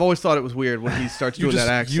 I've always thought it was weird when he starts doing that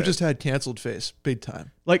accent. You just had canceled face, big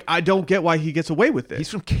time. like, I don't get why he gets away with it. He's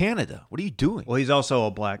from Canada. What are you doing? Well, he's also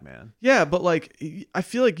a black man. Yeah, but like, I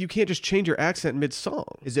feel like you can't just change your accent mid-song.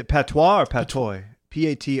 Is it patois or patois?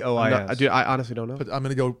 Patois. Dude, I honestly don't know. But I'm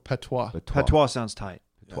gonna go patois. Patois sounds tight.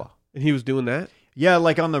 Patois. And he was doing that? Yeah,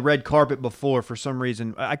 like on the red carpet before. For some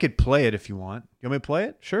reason, I could play it if you want. You want me to play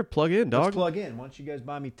it? Sure, plug in, dog. Let's plug in. Why don't you guys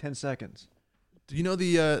buy me 10 seconds? Do you know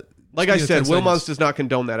the? Like I speaking of said, 10 Wilmot's seconds, does not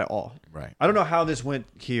condone that at all. Right. I don't know how this went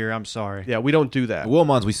here. I'm sorry. Yeah, we don't do that. At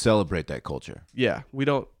Wilmons, we celebrate that culture. Yeah, we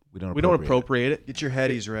don't. We don't We don't appropriate it. appropriate it. Get your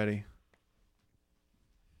headies ready.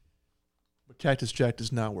 But Cactus Jack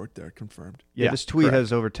does not work there. Confirmed. Yeah, Yeah, this tweet correct.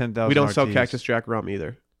 has over 10,000 We don't sell RTs. Cactus Jack rum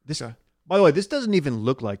either. This, Okay. by the way, this doesn't even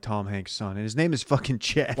look like Tom Hanks' son, and his name is fucking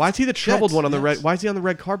Chet. Why is he the troubled Chet, one on the yes. red? Why is he on the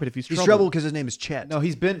red carpet if he's He's troubled? troubled because his name is Chet. No,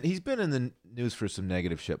 he's been in the news for some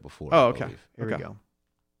negative shit before. Oh, I okay. believe. Here Okay. we go.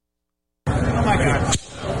 Oh my God.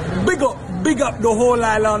 Big up the whole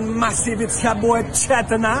island, massive. It's your boy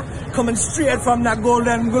Chetana, coming straight from the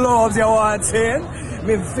Golden Globes, you want to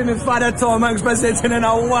me father Tom Hanks presenting in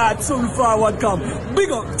a what soon forward come. Big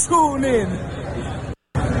up, tune in.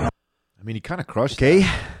 I mean, he kind of crushed. Okay.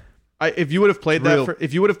 If you would have played Real.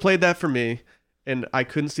 that for me, and I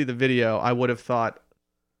couldn't see the video, I would have thought,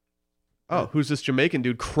 "Oh, who's this Jamaican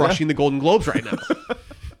dude crushing the Golden Globes right now?"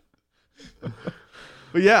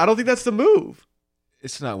 But yeah, I don't think that's the move.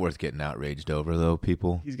 It's not worth getting outraged over, though,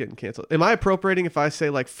 people. He's getting canceled. Am I appropriating if I say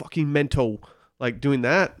like fucking mento, like doing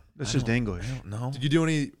that? That's just English. I don't know. Did you do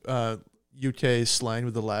any UK slang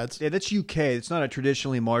with the lads? Yeah, that's UK. It's not a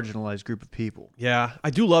traditionally marginalized group of people. Yeah, I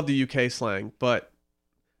do love the UK slang, but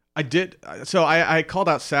I did. So I called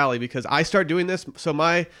out Sally because I started doing this. So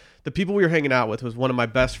the people we were hanging out with was one of my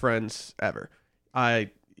best friends ever.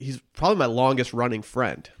 He's probably my longest running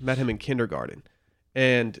friend. Met him in kindergarten,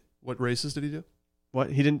 and What races did he do? what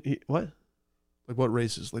what? Like what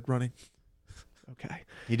races? Like running? Okay,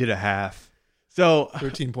 He did a half. so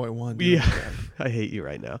 13.1. yeah, I hate you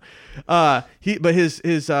right now. But his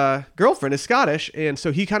girlfriend is Scottish, and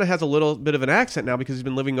so he kind of has a little bit of an accent now because he's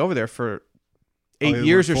been living over there for 8 he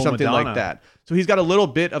years or went full something Madonna. like that. So he's got a little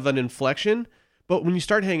bit of an inflection. But when you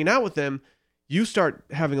start hanging out with him, you start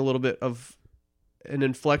having a little bit of an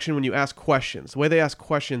inflection when you ask questions. The way they ask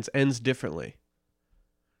questions ends differently.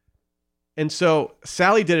 And so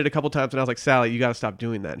Sally did it a couple times, and I was like, Sally, you got to stop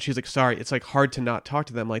doing that. And she's like, sorry, it's like hard to not talk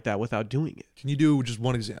to them like that without doing it. Can you do just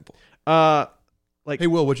one example? Like, Hey,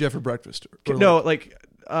 Will, what'd you have for breakfast? Or no,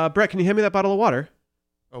 Brett, can you hand me that bottle of water?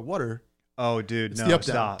 water. Oh, dude, It's no, the up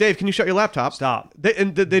down. stop. Dave, can you shut your laptop? Stop.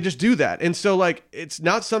 They just do that. And so like it's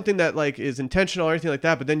not something that like is intentional or anything like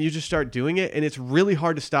that, but then you just start doing it and it's really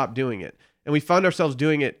hard to stop doing it. And we found ourselves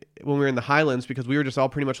doing it when we were in the Highlands because we were just all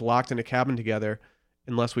pretty much locked in a cabin together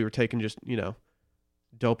unless we were taking just,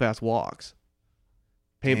 dope ass walks.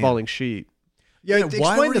 Paintballing sheep. Yeah, why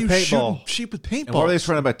explain were the you paintball. shooting sheep with And why were they paintballs?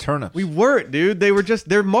 surrounded by turnips? We weren't, dude.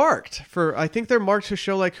 They're marked I think they're marked to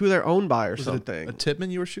show like who they're owned by or Was it something. a Tipman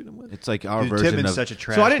you were shooting with? It's like our Dude, version Tippman's of... such a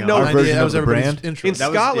trash. So I didn't know- guy. Our version that of was the everybody's brand? intro. In That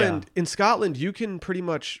was- Scotland, you can pretty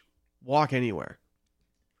much walk anywhere.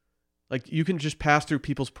 Like you can just pass through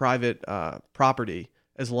people's private property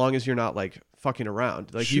as long as you're not like fucking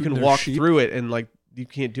around. Like you Shooting can their walk sheep? through it and like you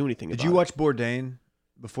can't do anything. Did about you it. watch Bourdain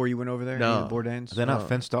before you went over there? No. Any of the Bourdains? Are they not No.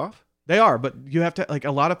 fenced off? They are, but you have to like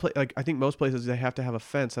a lot of like I think most places they have to have a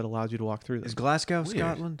fence that allows you to walk through them. Is Glasgow, Weird.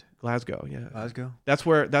 Scotland? Glasgow, yeah. Glasgow. That's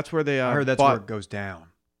where they. I heard that's bought, where it goes down.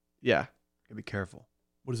 Yeah, Gotta be careful.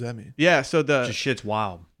 What does that mean? yeah. So the Just shit's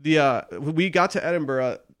wild. we got to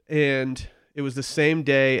Edinburgh and it was the same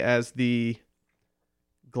day as the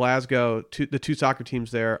Glasgow. The two soccer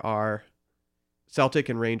teams there are Celtic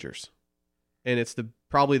and Rangers, and it's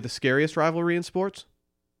probably the scariest rivalry in sports.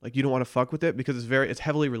 Like you don't want to fuck with it because it's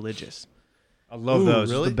heavily religious. I love Ooh,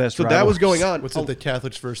 those. really? It's the best. So that was rivalries. going on. What's it, the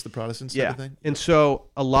Catholics versus the Protestants type Yeah. of thing? And so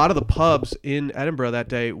a lot of the pubs in Edinburgh that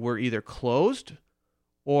day were either closed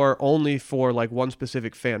or only for like one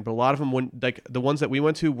specific fan. But a lot of them wouldn't, like the ones that we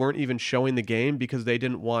went to weren't even showing the game because they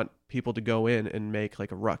didn't want people to go in and make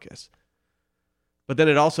like a ruckus. But then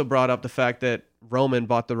it also brought up the fact that Roman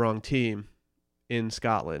bought the wrong team in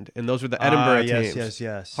Scotland. And those were the Edinburgh teams.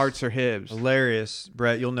 Yes. Hearts or Hibs. Hilarious,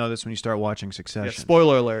 Brett. You'll know this when you start watching Yeah, Succession.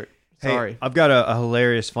 spoiler alert. Hey, Sorry. I've got a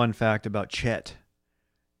hilarious fun fact about Chet.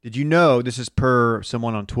 Did you know, this is per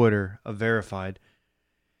someone on Twitter, a verified.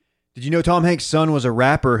 Did you know Tom Hanks' son was a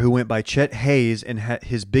rapper who went by Chet Hayes, and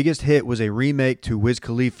his biggest hit was a remake to Wiz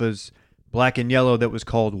Khalifa's Black and Yellow that was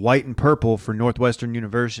called White and Purple for Northwestern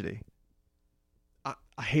University?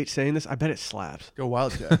 I hate saying this. I bet it slaps. Go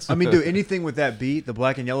Wildcats. I mean, do anything with that beat, the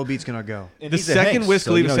Black and Yellow beat's going to go. And The he's a second Hanks, Wiz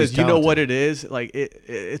so Khalifa he's says, "You know what talented. it is?" Like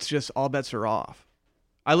it's just all bets are off.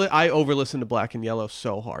 I over listened to Black and Yellow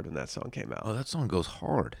so hard when that song came out. Oh, that song goes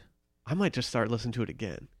hard. I might just start listening to it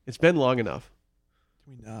again. It's been long enough.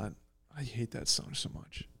 Can we not? I hate that song so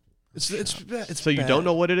much. It's bad. It's So you bad. don't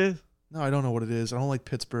know what it is? No, I don't know what it is. I don't like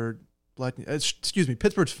Pittsburgh. Excuse me,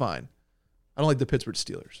 Pittsburgh's fine. I don't like the Pittsburgh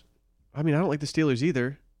Steelers. I mean, I don't like the Steelers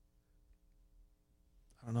either.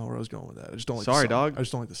 I don't know where I was going with that. I just don't like. Sorry, the song. dog. I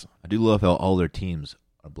just don't like the song. I do love how all their teams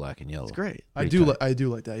are black and yellow. It's great. I Pretty do. tight. I do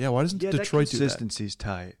like that. Yeah. Why doesn't Yeah, Detroit that do that? consistency's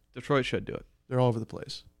tight. Detroit should do it. They're all over the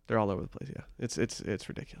place. They're all over the place. Yeah, it's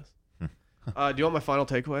ridiculous. Do you want my final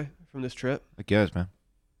takeaway from this trip? I guess, man.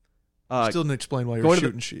 Still didn't explain why you're going to the-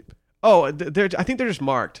 shooting sheep. Oh, I think they're just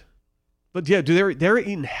marked. But yeah, dude, they were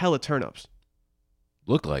eating hella turnips.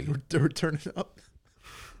 Looked like it. They were turning up.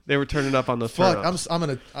 They were turning up on those Fuck. turnips. I'm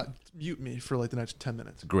gonna mute me for like the next 10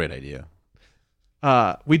 minutes. It's a great idea.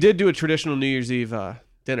 We did do a traditional New Year's Eve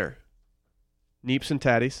dinner. Neeps and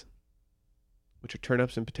tatties, which are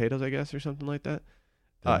turnips and potatoes, I guess, or something like that.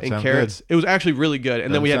 Doesn't And sound carrots. It was actually really good. And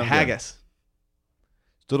then Doesn't we had sound good. haggis.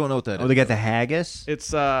 Still don't know what that is. Oh, they got the haggis?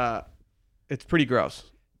 It's pretty gross.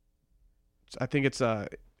 I think it's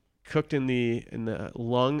cooked in the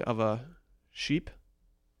lung of a sheep.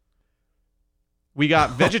 We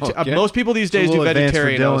got Okay. most people these days It's a do little advanced for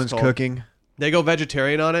vegetarian. I was Dylan's told. cooking. They go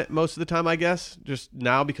vegetarian on it most of the time, I guess, just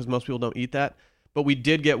now because most people don't eat that. But we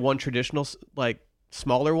did get one traditional like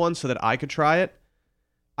smaller one so that I could try it.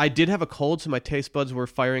 I did have a cold, so my taste buds were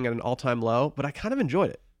firing at an all-time low, but I kind of enjoyed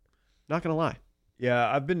it. Not going to lie. Yeah,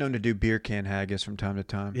 I've been known to do beer can haggis from time to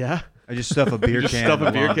time. Yeah? I just stuff a beer Just can. stuff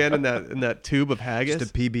a beer can in that tube of haggis?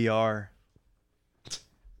 Just a PBR.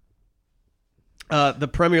 The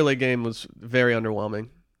Premier League game was very underwhelming.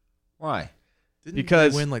 Why? Didn't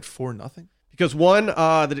Because- they win like 4-0? Because one,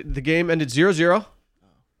 the game ended 0-0.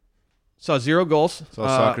 Saw 0 goals. That's how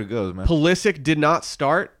soccer goes, man. Pulisic did not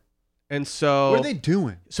start. And so... What are they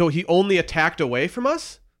doing? So he only attacked away from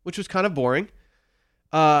us, which was kind of boring.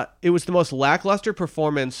 It was the most lackluster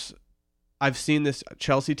performance I've seen this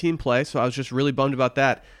Chelsea team play, so I was just really bummed about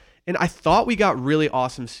that. And I thought we got really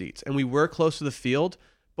awesome seats, and we were close to the field,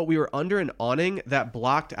 but we were under an awning that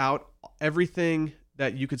blocked out everything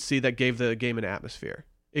that you could see that gave the game an atmosphere.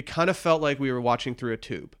 It kind of felt like we were watching through a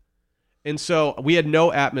tube. And so we had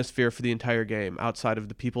no atmosphere for the entire game outside of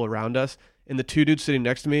the people around us. And the two dudes sitting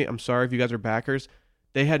next to me, I'm sorry if you guys are backers,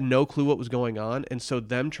 they had no clue what was going on. And so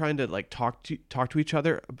them trying to like talk to each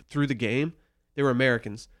other through the game, they were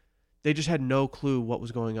Americans. They just had no clue what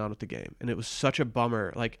was going on with the game. And it was such a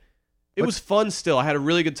bummer. Like it was fun still. I had a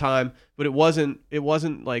really good time, but it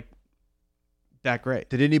wasn't like that great.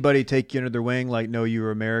 Did anybody take you under their wing, like know you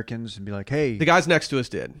were Americans and be like, hey? The guys next to us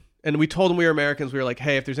did. And we told them we were Americans. We were like,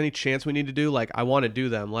 hey, if there's any chance we need to do, like, I want to do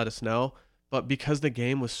them, let us know. But because the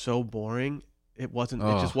game was so boring, it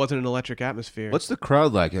just wasn't an electric atmosphere. What's the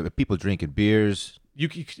crowd like? Are people drinking beers? You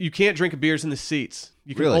can't drink beers in the seats.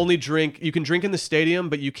 You can Really? only drink. You can drink in the stadium,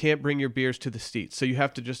 but you can't bring your beers to the seats. So you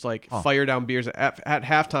have to just like fire down beers. At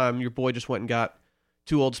halftime, your boy just went and got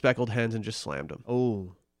 2 Old Speckled Hens and just slammed them.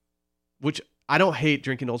 Oh, Which I don't hate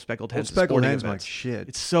drinking Old Speckled Hens. Old Speckled at sporting Hens, like events. shit.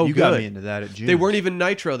 It's so you good. got me into that at June. They weren't even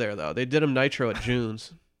nitro there though. They did them nitro at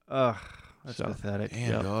June's. Ugh, that's So. pathetic.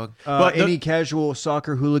 Damn, Yeah. dog. But Any casual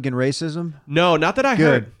soccer hooligan racism? No, not that I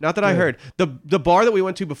Good. heard. Not that I Good. heard. The bar that we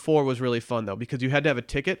went to before was really fun though, because you had to have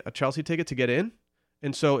a Chelsea ticket to get in.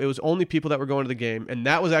 And so it was only people that were going to the game, and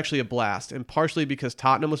that was actually a blast. And partially because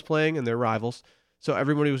Tottenham was playing and they're rivals. So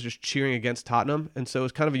everybody was just cheering against Tottenham, and so it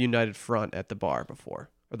was kind of a united front at the bar before,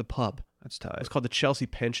 or the pub. That's It tight. was called the Chelsea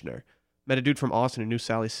Pensioner. Met a dude from Austin who knew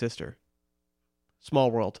Sally's sister.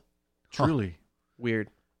 Small world. Truly. Weird.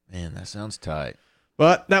 Man, that sounds tight.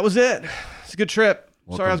 But that was it. It's a good trip.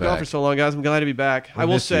 Welcome Sorry I was gone back. for so long, guys. I'm glad to be back. We I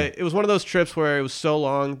will missed say you. it was one of those trips where it was so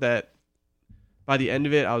long that by the end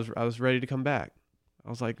of it, I was ready to come back. I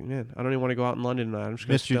was like, man, I don't even want to go out in London tonight. I'm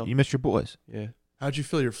just gonna You missed your boys. Yeah. How'd you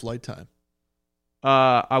feel your flight time?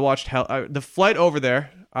 I watched the flight over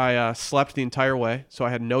there. I slept the entire way, so I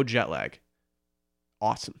had no jet lag.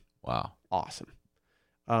 Awesome. Wow. Awesome.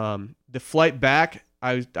 The flight back,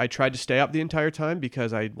 I tried to stay up the entire time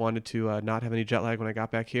because I wanted to not have any jet lag when I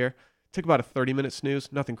got back here. Took about a 30-minute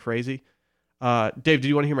snooze, nothing crazy. Dave, do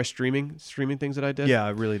you want to hear my streaming things that I did? Yeah, I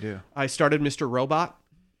really do. I started Mr. Robot.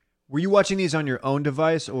 Were you watching these on your own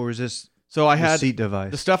device, or was this So I your had seat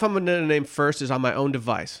device? the stuff I'm going to name first is on my own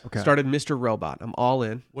device. Okay. Started Mr. Robot. I'm all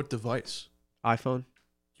in. What device? iPhone.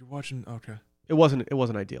 You're watching? Okay. It wasn't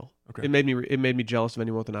ideal. Okay. It made me jealous of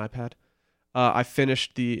anyone with an iPad. I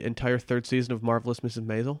finished the entire 3rd season of Marvelous Mrs.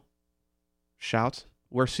 Maisel. Shouts.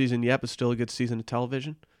 Worst season yet, but still a good season of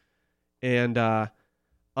television. And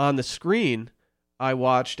on the screen, I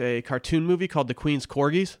watched a cartoon movie called The Queen's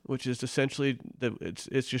Corgis, which is essentially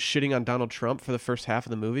it's just shitting on Donald Trump for the first half of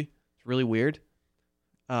the movie. It's really weird.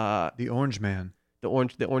 The Orange Man. The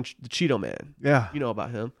Cheeto Man. Yeah. You know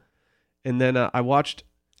about him. And then I watched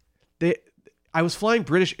I was flying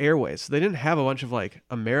British Airways, so they didn't have a bunch of like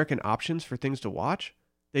American options for things to watch.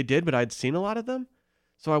 They did, but I'd seen a lot of them.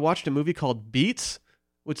 So I watched a movie called Beats,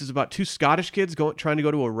 which is about 2 Scottish kids trying to go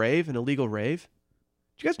to a rave, an illegal rave.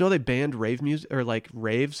 Do you guys know they banned rave music or like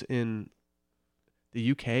raves in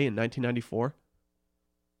the UK in 1994?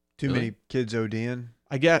 Too Really? many kids ODing.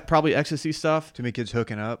 I get probably ecstasy stuff. Too many kids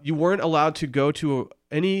hooking up. You weren't allowed to go to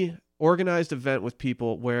any organized event with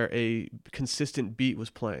people where a consistent beat was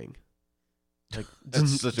playing. Like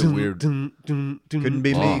That's such a weird- Couldn't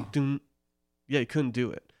be me. Yeah, you couldn't do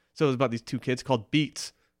it. So it was about these 2 kids called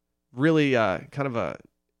Beats. Really kind of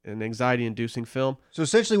an anxiety-inducing film. So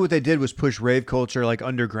essentially what they did was push rave culture like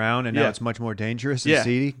underground, and now Yeah. it's much more dangerous and Yeah.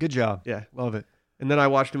 seedy. Good job. Yeah. Love it. And then I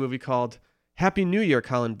watched a movie called Happy New Year,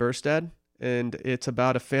 Colin Burstead. And it's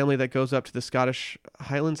about a family that goes up to the Scottish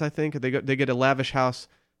Highlands, I think. They get a lavish house.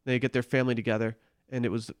 They get their family together. And it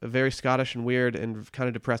was very Scottish and weird and kind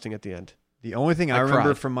of depressing at the end. The only thing I I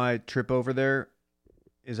remember cried. from my trip over there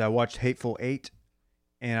is I watched Hateful Eight,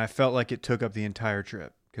 and I felt like it took up the entire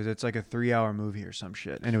trip because it's like a 3-hour movie or some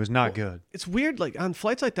shit, and it was not good. It's weird. Like on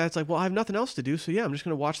flights like that, it's like, well, I have nothing else to do, so yeah, I'm just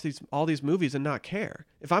gonna watch all these movies and not care.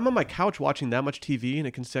 If I'm on my couch watching that much TV in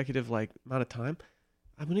a consecutive like amount of time,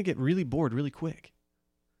 I'm gonna get really bored really quick.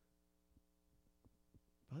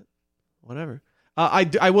 But whatever.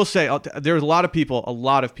 I will say there's a lot of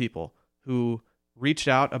people who reached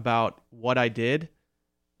out about what I did.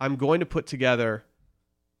 I'm going to put together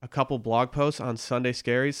a couple blog posts on Sunday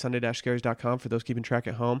Scaries, sunday-scaries.com for those keeping track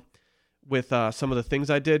at home, with some of the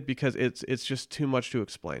things I did, because it's just too much to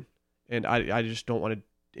explain. And I just don't want to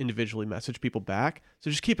individually message people back.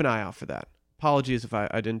 So just keep an eye out for that. Apologies if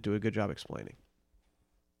I didn't do a good job explaining.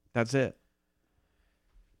 That's it.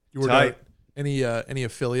 You were any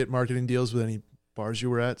affiliate marketing deals with any bars you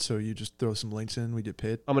were at? So you just throw some links in, we get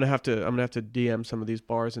paid. I'm gonna have to DM some of these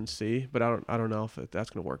bars and see, but I don't know if that's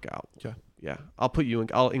gonna work out. Okay. Yeah,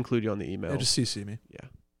 I'll include you on the email. Yeah, just CC me. Yeah,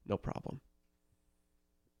 no problem.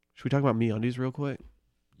 Should we talk about MeUndies real quick?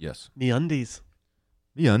 Yes. MeUndies.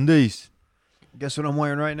 MeUndies. Guess what I'm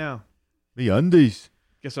wearing right now? MeUndies.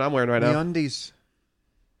 Guess what I'm wearing right now? MeUndies.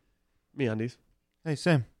 MeUndies. Hey,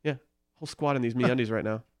 Sam. Yeah, whole squad in these MeUndies right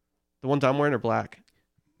now. The ones I'm wearing are black.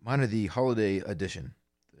 Mine are the holiday edition.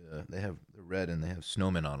 They have the red and they have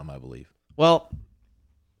snowmen on them, I believe. Well,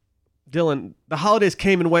 Dylan, the holidays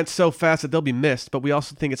came and went so fast that they'll be missed, but we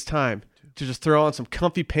also think it's time to just throw on some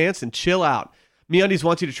comfy pants and chill out. MeUndies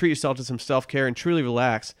wants you to treat yourself to some self-care and truly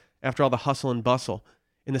relax after all the hustle and bustle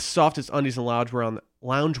in the softest undies and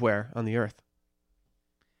loungewear on the earth.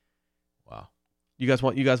 Wow. You guys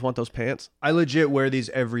want those pants? I legit wear these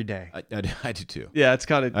every day. I do too. Yeah, it's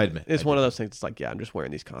kind of. I admit. It's one of those things. It's like, yeah, I'm just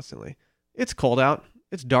wearing these constantly. It's cold out.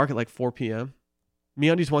 It's dark at like 4 p.m.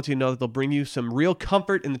 MeUndies wants you to know that they'll bring you some real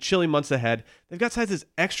comfort in the chilly months ahead. They've got sizes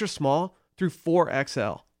extra small through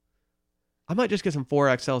 4XL. I might just get some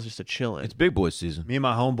 4XLs just to chill in. It's big boy season. Me and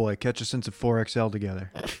my homeboy catch a sense of 4XL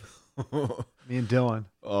together. Me and Dylan.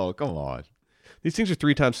 Oh, come on. These things are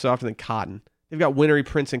 3 times softer than cotton. They've got wintry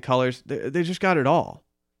prints and colors. They just got it all.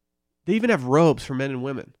 They even have robes for men and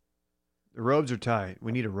women. The robes are tight.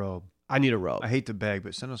 We need a robe. I need a robe. I hate to beg,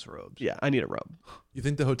 but send us robes. Yeah, I need a robe. You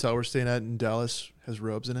think the hotel we're staying at in Dallas has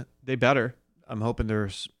robes in it? They better. I'm hoping they're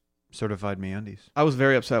certified MeUndies. I was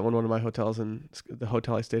very upset when one of my hotels in the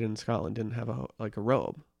hotel I stayed in Scotland didn't have a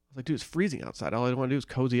robe. I was like, dude, it's freezing outside. All I want to do is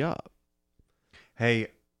cozy up. Hey,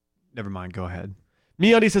 never mind. Go ahead.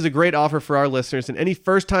 MeUndies has a great offer for our listeners, and any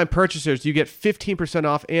first-time purchasers, you get 15%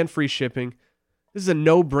 off and free shipping. This is a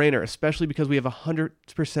no-brainer, especially because we have a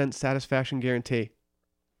 100% satisfaction guarantee.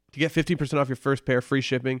 To get 15% off your first pair, free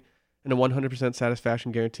shipping, and a 100%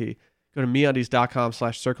 satisfaction guarantee, go to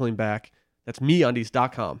MeUndies.com/circlingback. That's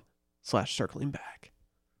MeUndies.com/circlingback.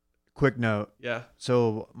 Quick note. Yeah.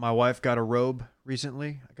 So my wife got a robe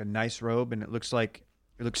recently, like a nice robe, and it looks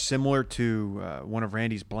similar to one of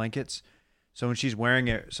Randy's blankets. So when she's wearing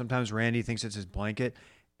it, sometimes Randy thinks it's his blanket,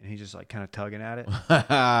 and he's just like kind of tugging at it.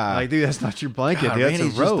 Like, dude, that's not your blanket. God, Dude, that's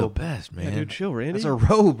Randy's a robe. just the best, man. Yeah, dude, chill, Randy. That's a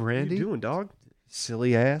robe, What Randy. are you doing, dog?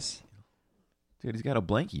 Silly ass. Dude, he's got a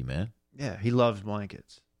blankie, man. Yeah, he loves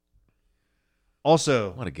blankets.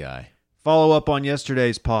 Also, What a guy. follow up on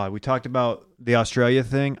yesterday's pod. We talked about the Australia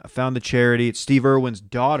thing. I found the charity. It's Steve Irwin's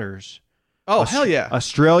daughters. Oh, hell yeah.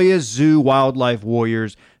 Australia Zoo Wildlife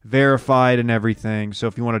Warriors, verified and everything. So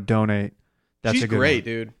if you want to donate, that's She's a good great,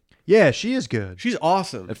 one. dude. Yeah, she is good. She's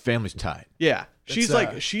awesome. That family's tight. Yeah.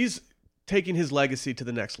 That's, She's taking his legacy to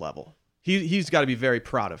the next level. He's got to be very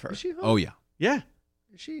proud of her. Is she? Oh, yeah. Yeah.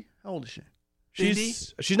 Is she? How old is she?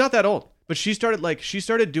 She's not that old, but she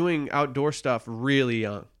started doing outdoor stuff really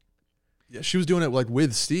young. Yeah, she was doing it like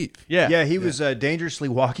with Steve. Yeah. Yeah, he was dangerously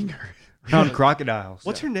walking her around crocodiles.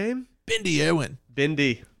 What's her name? Bindi Eowyn.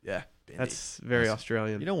 Bindi. Yeah. Bindi. That's very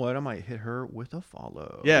Australian. You know what? I might hit her with a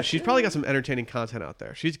follow. Yeah, she's probably got some entertaining content out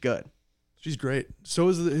there. She's good. She's great. So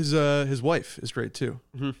is his wife is great too.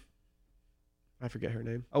 Mm-hmm. I forget her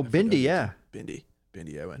name. Oh, Bindi, yeah. Bindi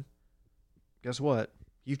Eowyn. Guess what?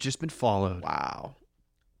 You've just been followed. Wow.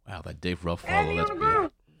 Wow, that Dave Ruff follow, that's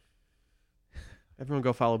big. Everyone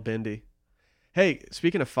go follow Bindi. Hey,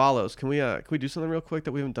 speaking of follows, can we do something real quick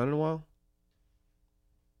that we haven't done in a while?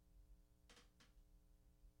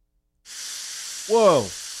 Whoa.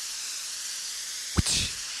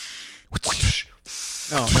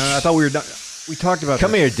 No, I thought we were done. We talked about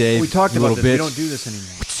Come this. here, Dave. We talked you about little this. We bitch. don't do this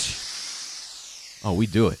anymore. Oh, we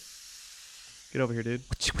do it. Get over here, dude.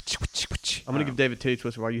 I'm gonna give David titty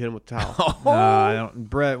twister while you hit him with the towel. I don't.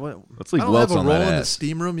 Brett, what? Let's I leave don't welts have a on role that in the ass.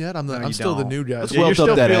 steam room yet. I'm you still the don't. new guy. Let's Yeah, you're welt up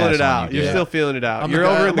still that feeling ass it on out. you, You're Dad. still feeling it out. I'm You're the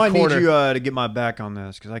guy- over I in the might corner. need you to get my back on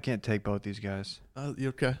this because I can't take both these guys. You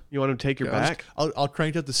okay? You want him to take your Yeah, back? I'll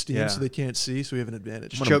crank up the steam Yeah. so they can't see, so we have an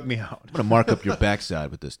advantage. Just choke me out. I'm gonna mark up your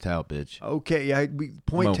backside with this towel, bitch. Okay, yeah.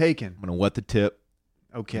 Point I'm taken. gonna wet the tip.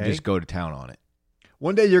 Okay. And just go to town on it.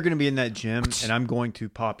 One day you're going to be in that gym, and I'm going to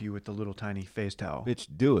pop you with the little tiny face towel. Bitch,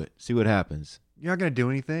 do it. See what happens. You're not going to do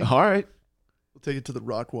anything. All right. We'll take it to the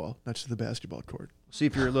rock wall, not to the basketball court. See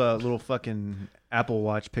if your little fucking Apple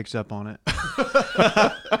Watch picks up on it.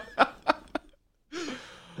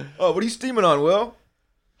 Oh, what are you steaming on, Will?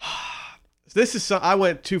 This is I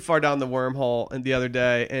went too far down the wormhole and the other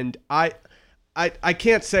day, and I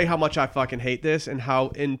can't say how much I fucking hate this,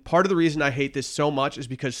 and part of the reason I hate this so much is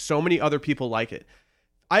because so many other people like it.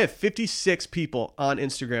 I have 56 people on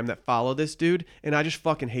Instagram that follow this dude, and I just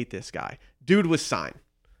fucking hate this guy. Dude with sign.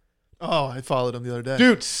 Oh, I followed him the other day.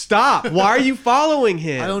 Dude, stop. Why are you following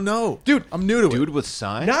him? I don't know. Dude, I'm new to it. Dude with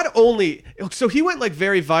sign? Not only, so he went like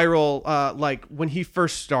very viral, like when he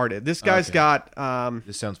first started. This guy's got,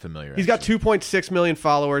 This sounds familiar. he's got 2.6 million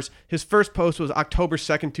followers. His first post was October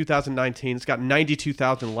 2nd, 2019. It's got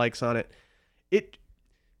 92,000 likes on it.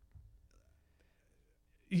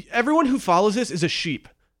 Everyone who follows this is a sheep.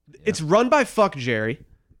 It's run by Fuck Jerry.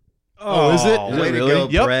 Oh, is it? Is it way really? to go,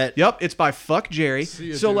 Yep, Brett. yep. It's by Fuck Jerry.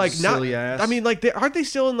 See ya, So dude. like, not. Silly ass. I mean, like, aren't they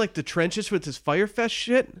still in like the trenches with this Firefest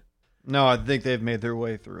shit? No, I think they've made their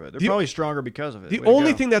way through it. They're probably stronger because of it. The Way to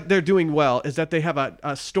only go. thing that they're doing well is that they have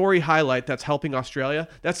a story highlight that's helping Australia.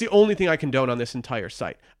 That's the only thing I condone on this entire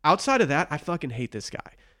site. Outside of that, I fucking hate this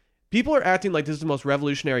guy. People are acting like this is the most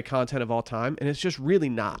revolutionary content of all time, and it's just really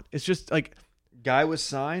not. It's just like Guy with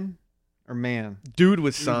sign or man? dude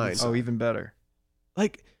with signs. Oh, even better.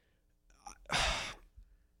 Like,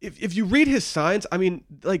 if you read his signs, I mean,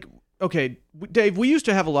 like, okay, Dave, we used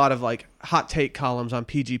to have a lot of like hot take columns on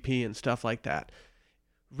PGP and stuff like that.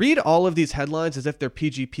 Read all of these headlines as if they're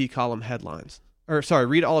PGP column headlines. Or sorry,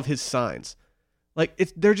 read all of his signs. Like,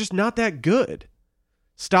 they're just not that good.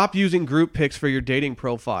 Stop using group pics for your dating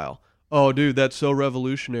profile. Oh, dude, that's so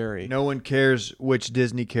revolutionary. No one cares which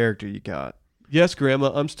Disney character you got. Yes,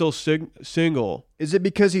 Grandma, I'm still single. Is it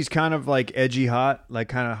because he's kind of like edgy hot, like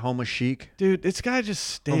kind of homo chic? Dude, this guy just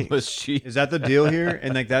stinks. Almost cheap. Is that the deal here?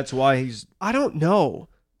 And like that's why he's I don't know.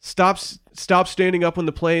 Stop standing up when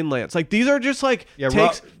the plane lands. Like, these are just like Yeah,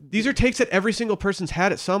 takes. These are takes that every single person's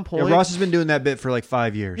had at some point. Ross has been doing that bit for like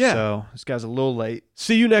 5 years. Yeah. So this guy's a little late.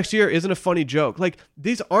 See you next year isn't a funny joke. Like,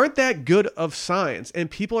 these aren't that good of signs,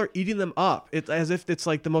 and people are eating them up. It's as if it's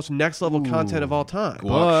like the most next level content of all time. Guac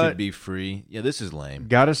But- should be free. Yeah, this is lame.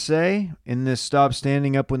 Gotta say, in this stop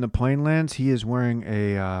standing up when the plane lands, he is wearing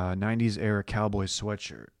a 90s era cowboy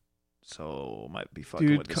sweatshirt. So might be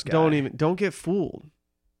fucking with Dude, this guy. don't get fooled.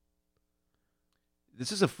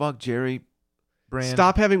 This is a Fuck Jerry brand.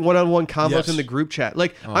 Stop having one-on-one combos Yes. in the group chat.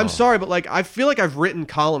 Like, Oh. I'm sorry, but like, I feel like I've written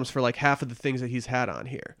columns for like half of the things that he's had on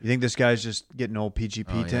here. You think this guy's just getting old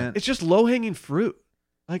PGP Oh, yeah. tent? It's just low-hanging fruit.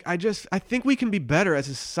 Like, I think we can be better as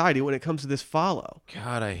a society when it comes to this follow.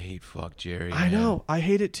 God, I hate Fuck Jerry. I man. know. I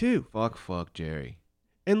hate it too. Fuck Jerry.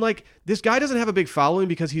 And like, this guy doesn't have a big following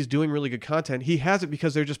because he's doing really good content. He has it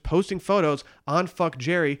because they're just posting photos on Fuck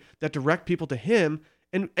Jerry that direct people to him.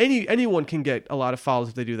 And anyone can get a lot of follows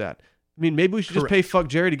if they do that. I mean, maybe we should just pay Fuck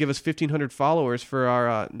Jerry to give us 1,500 followers for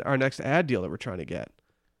our next ad deal that we're trying to get.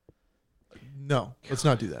 No, let's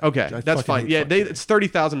not do that. Okay, I that's fucking fine. hate Yeah, Fuck Jerry. it's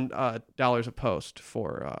 $30,000 a post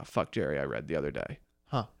for Fuck Jerry. I read the other day.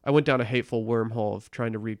 Huh. I went down a hateful wormhole of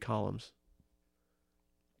trying to read columns.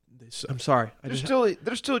 They suck. I'm sorry. They're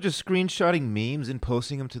still just screenshotting memes and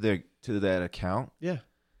posting them to that account. Yeah.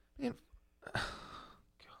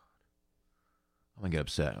 I'm gonna get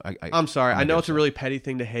upset. I'm sorry. I'm I gonna know get it's a upset. really petty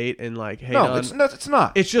thing to hate and like hate No, on. it's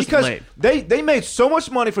not. It's just because lame. they made so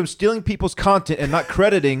much money from stealing people's content and not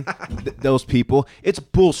crediting those people. It's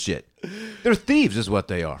bullshit. They're thieves, is what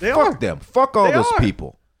they are. They Fuck are. them. Fuck all They those are.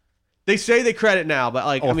 people. They say they credit now, but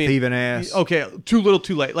like, I mean, thieving ass. Okay, too little,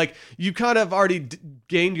 too late. Like, you kind of already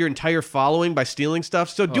gained your entire following by stealing stuff.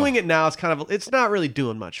 So doing it now is kind of, it's not really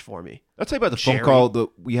doing much for me. I'll tell you about the Jerry. phone call that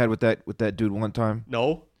we had with that dude one time.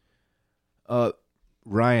 No.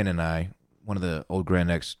 Ryan and I, one of the old Grand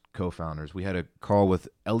X co-founders, we had a call with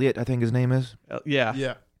Elliot, I think his name is. Yeah.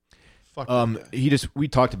 Yeah. Fuck that guy. We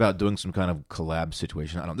talked about doing some kind of collab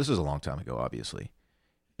situation. This is a long time ago, obviously.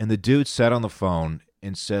 And the dude sat on the phone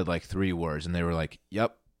and said like 3 words, and they were like,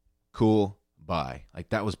 "Yep, cool, bye." Like,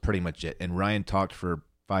 that was pretty much it. And Ryan talked for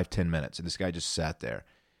 5-10 minutes, and this guy just sat there.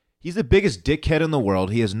 He's the biggest dickhead in the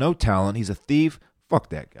world. He has no talent. He's a thief. Fuck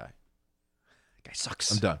that guy. guy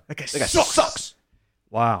sucks. I'm done. That guy That guy sucks. sucks.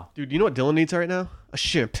 Wow. Dude, you know what Dylan needs right now? A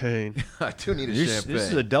champagne. I do need a This champagne.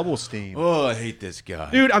 is a double steam. Oh, I hate this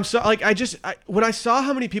guy. Dude, I'm so like when I saw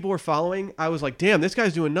how many people were following, I was like, damn, this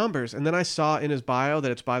guy's doing numbers. And then I saw in his bio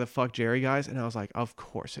that it's by the Fuck Jerry guys, and I was like, of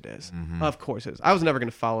course it is. Of course it is. I was never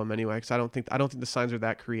gonna follow him anyway because I don't think the signs are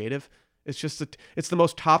that creative. It's just it's the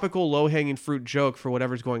most topical, low hanging fruit joke for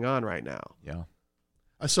whatever's going on right now. Yeah.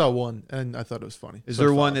 I saw one and I thought it was funny. Is So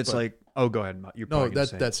there I one thought, that's but- like, oh, go ahead. You're no? probably gonna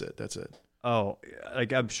say it. That's it. Oh,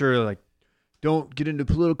 like I'm sure, like, don't get into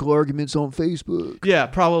political arguments on Facebook. Yeah,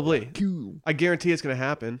 probably. Q. I guarantee it's gonna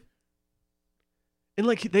happen. And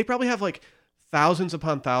like they probably have like thousands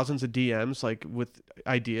upon thousands of DMs like with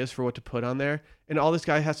ideas for what to put on there. And all this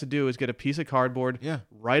guy has to do is get a piece of cardboard,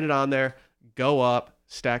 write it on there, go up,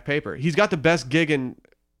 stack paper. He's got the best gig in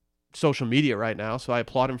social media right now, so I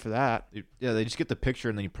applaud him for that. Yeah, they just get the picture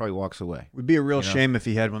and then he probably walks away. Would be a real You know? shame if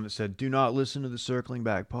he had one that said, "Do not listen to the Circling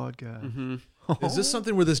Back podcast." Mm-hmm. Is this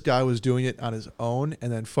something where this guy was doing it on his own and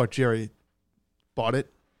then Fuck Jerry bought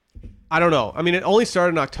it? I don't know. I mean, it only started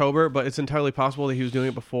in October, but it's entirely possible that he was doing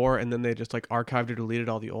it before, and then they just like archived or deleted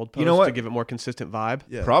all the old posts You know what? to give it more consistent vibe.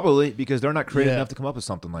 Yeah. Probably because they're not creative Yeah. enough to come up with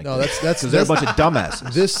something like No, that. that's Because they're a bunch of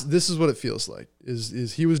dumbasses. This is what it feels like.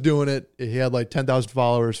 Is he was doing it? He had like 10,000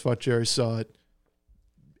 followers. Fuck Jerry saw it,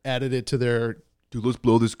 added it to their Dude, let's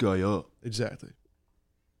blow this guy up. exactly.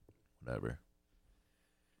 Whatever.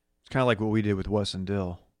 It's kind of like what we did with Wes and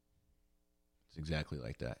Dill. It's exactly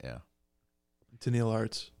like that. Yeah. To Neil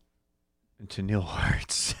Arts. And to Neil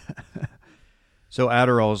Hearts. So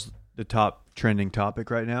Adderall's the top trending topic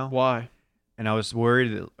right now. Why? And I was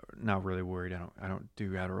worried, not really worried. I don't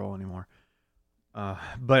do Adderall anymore.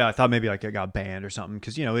 But I thought maybe like it got banned or something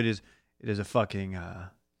because it is a fucking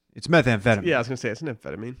it's methamphetamine. Yeah, I was gonna say it's an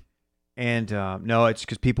amphetamine. And no, it's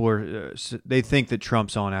because people are they think that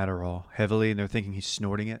Trump's on Adderall heavily, and they're thinking he's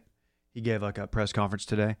snorting it. He gave like a press conference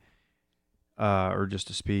today, or just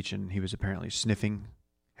a speech, and he was apparently sniffing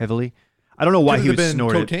heavily. I don't know why Could he it would have been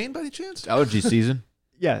snort it. cocaine by any chance? Allergy season.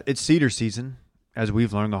 Yeah, it's cedar season, as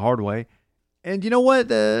we've learned the hard way. And you know what?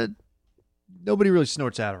 Nobody really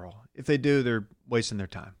snorts Adderall. If they do, they're wasting their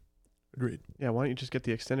time. Agreed. Yeah, why don't you just get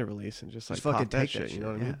the extended release and just like Just fucking pop that take shit? that shit. You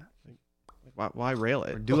know what I yeah. mean? Like, why rail Or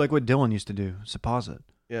it? do like what Dylan used to do, supposit.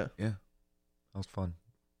 Yeah, Yeah. That was fun.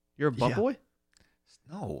 you're a butt Yeah. boy.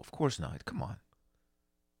 No, of course not. Come on.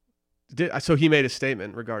 So he made a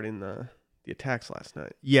statement regarding the attacks last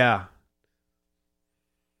night. Yeah.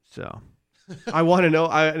 So I want to know.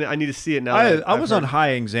 I need to see it now. I that I've was heard. on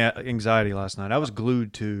high anxiety last night. I was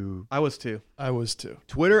glued to I was too. I was too.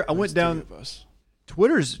 Twitter. I went There's down. three of us.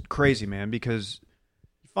 Twitter's crazy, man, because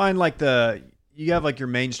you find like you have like your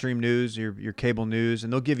mainstream news, your cable news,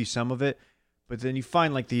 and they'll give you some of it, but then you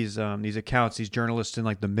find like these accounts, these journalists in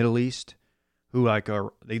like the Middle East who like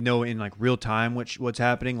they know in like real time what's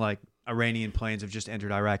happening, like Iranian planes have just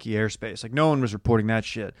entered Iraqi airspace. Like no one was reporting that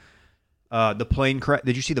shit. The plane crash.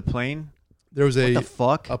 Did you see the plane? There was What the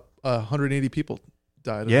fuck? 180 people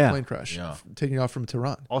died in Yeah. a plane crash Yeah. taking off from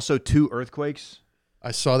Tehran. Also 2 earthquakes.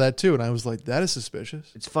 I saw that too, and I was like, that is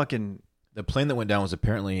suspicious. It's fucking. The plane that went down was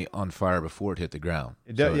apparently on fire before it hit the ground.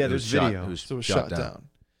 Yeah, was there's shot- video. It was, So it was shot down.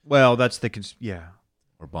 Well, that's the yeah.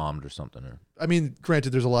 or bombed or something. Or I mean, granted,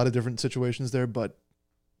 there's a lot of different situations there, but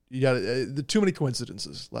you got too many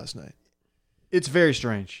coincidences last night. It's very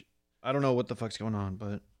strange. I don't know what the fuck's going on,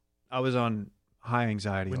 but I was on high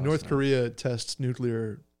anxiety. When last North night. Korea tests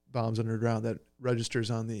nuclear bombs underground, that registers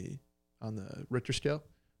on the Richter scale,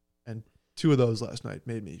 and 2 of those last night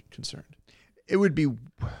made me concerned. It would be.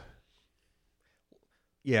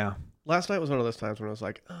 Yeah. Last night was one of those times when I was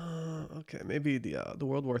like, okay, maybe the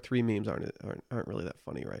World War III memes aren't really that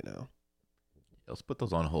funny right now. let's put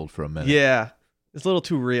those on hold for a minute. Yeah, it's a little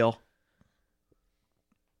too real.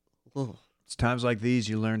 Ugh. It's times like these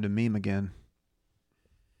you learn to meme again.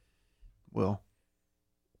 Will.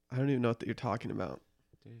 I don't even know what you're talking about.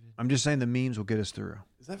 I'm just saying the memes will get us through.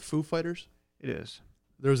 Is that Foo Fighters? It is.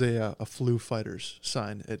 There was a Flu Fighters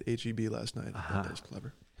sign at HEB last night. Uh-huh. That was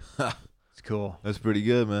clever. It's cool. That's pretty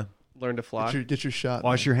good, man. Learn to fly. Get your shot.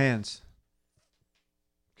 Wash man. your hands.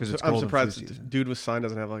 Because it's I'm cold and surprised flu the season. dude with sign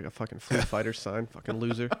doesn't have like a fucking Foo Fighters sign. Fucking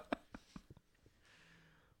loser.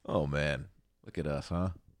 Oh man, look at us, huh?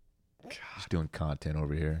 Just doing content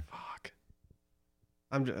over here. Fuck.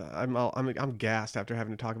 I'm gassed after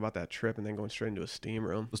having to talk about that trip and then going straight into a steam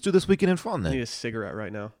room. Let's do this weekend in fun I need then. a cigarette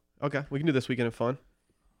right now. Okay, we can do this weekend in fun.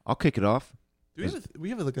 I'll kick it off. Do we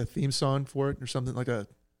have like a theme song for it or something, like a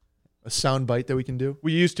sound bite that we can do?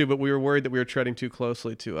 We used to, but we were worried that we were treading too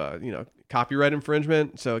closely to copyright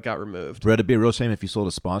infringement, so it got removed. Brett, it'd be a real shame if you sold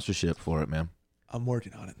a sponsorship for it, man. I'm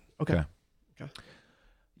working on it. Okay.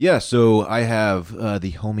 Yeah, so I have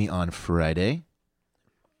the homie on Friday.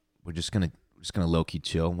 We're just gonna low key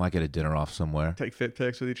chill. Might get a dinner off somewhere. Take fit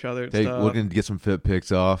pics with each other. And stuff. We're gonna get some fit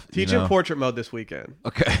pics off. Teach him portrait mode this weekend.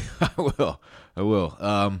 Okay, I will.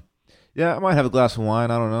 Yeah, I might have a glass of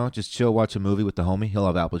wine. I don't know. Just chill, watch a movie with the homie. He'll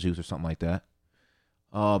have apple juice or something like that.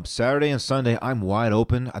 Saturday and Sunday, I'm wide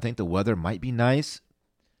open. I think the weather might be nice.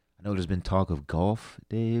 I know there's been talk of golf,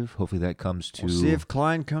 Dave. Hopefully that comes to. We'll see if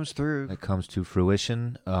Klein comes through. That comes to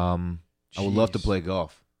fruition. I would love to play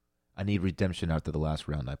golf. I need redemption after the last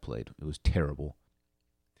round I played. It was terrible.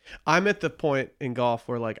 I'm at the point in golf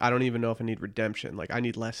where like I don't even know if I need redemption. Like I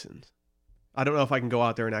need lessons. I don't know if I can go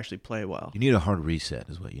out there and actually play well. You need a hard reset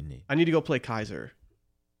is what you need. I need to go play Kaiser.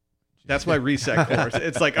 That's my reset course.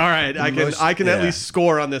 It's like, all right, I can at least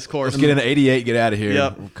score on this course. Let's get an 88, get out of here.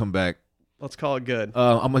 Yep. We'll come back. Let's call it good.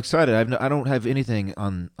 I'm excited. I don't have anything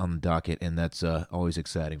on the docket, and that's always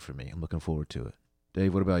exciting for me. I'm looking forward to it.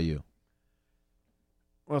 Dave, what about you?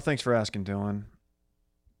 Well, thanks for asking, Dylan.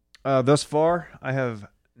 Thus far, I have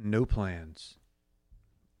no plans.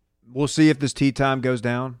 We'll see if this tea time goes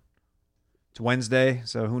down. It's Wednesday,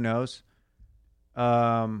 so who knows?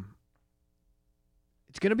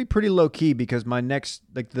 It's going to be pretty low key because my next,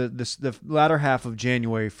 like the latter half of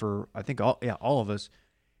January for I think all of us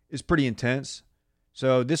is pretty intense.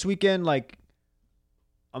 So this weekend, like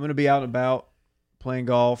I'm going to be out and about playing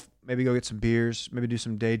golf, maybe go get some beers, maybe do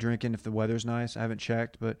some day drinking if the weather's nice. I haven't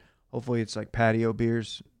checked, but hopefully it's like patio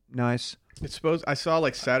beers, nice. It's supposed. I saw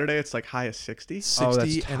like Saturday. It's like high as 60.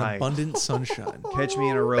 60 and tight. abundant sunshine. Catch me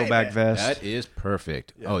in a rowback vest. That is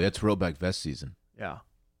perfect. Yeah. Oh, that's rowback vest season. Yeah.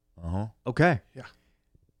 Uh-huh. Okay. Yeah.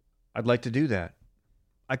 I'd like to do that.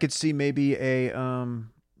 I could see maybe a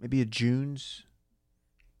June's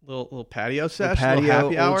Little patio sesh, patio, little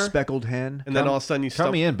happy hour, old speckled hen. and then all of a sudden you Count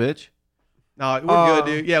stump. me in, bitch. No, we're good,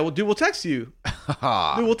 dude. Yeah, we'll text you.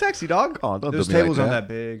 Oh, Dude, we'll text you, dog. don't Those do me tables like aren't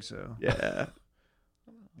that big, so Yeah.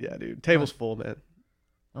 Yeah, dude. Table's full, man.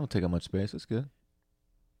 I don't take up much space. That's good.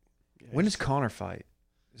 Yeah, when does Connor fight?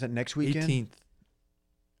 Is that next weekend? 18th.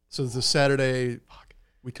 So the Saturday,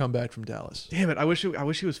 we come back from Dallas. Damn it! I wish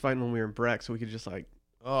he was fighting when we were in Breck, so we could just like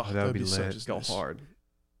Oh, that would be so lit. just go nice. hard.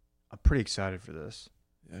 I'm pretty excited for this.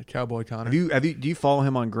 Yeah, Cowboy Connor. Do you follow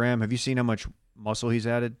him on Graham? Have you seen how much muscle he's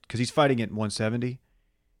added? Because he's fighting at 170.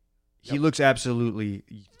 He looks absolutely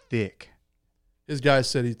thick. His guy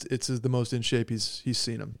said it's the most in shape he's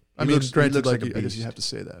seen him. I He mean, looks granted, like a I guess beast. you have to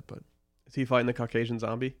say that, but Is he fighting the Caucasian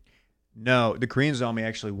zombie? No, the Korean Zombie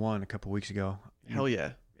actually won a couple weeks ago. Hell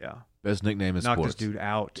yeah! Yeah, Best nickname in knocked sports. this dude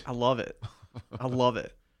out. I love it. I love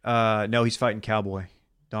it. No, he's fighting Cowboy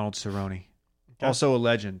Donald Cerrone, also a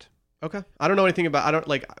legend. Okay. I don't know anything about. I don't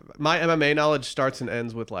like my MMA knowledge starts and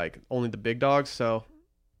ends with like only the big dogs. So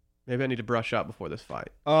maybe I need to brush up before this fight.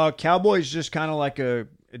 Cowboy's just kind of like a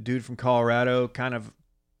dude from Colorado, kind of.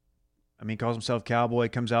 I mean, calls himself Cowboy.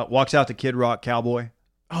 Walks out to Kid Rock Cowboy.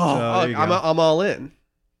 Oh, there you go. I'm all in.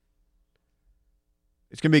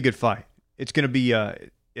 It's gonna be a good fight. It's gonna be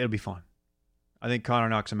it'll be fun. I think Connor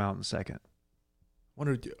knocks him out in the second.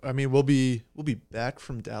 we'll be back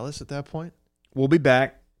from Dallas at that point. We'll be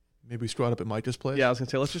back. Maybe we squat up at Micah's place. Yeah, I was gonna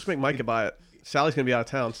say let's just make Micah buy it. Sally's gonna be out of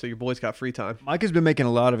town, so your boy's got free time. Mike has been making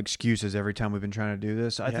a lot of excuses every time we've been trying to do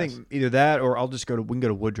this. I Yes. think either that or we can go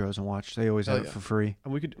to Woodrow's and watch. They always Oh, have it yeah. for free.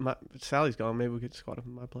 And we could. Sally's gone. Maybe we could squat up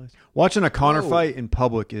in my place. Watching a Connor Whoa. fight in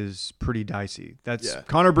public is pretty dicey. Yeah.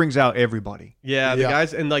 Connor brings out everybody. Yeah, the Yeah.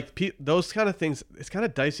 guys and like those kind of things. It's kind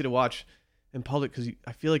of dicey to watch in public because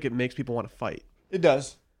I feel like it makes people want to fight. It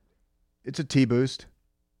does. It's a T boost.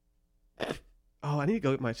 Oh, I need to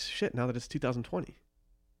go get my shit now that it's 2020.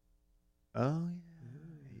 Oh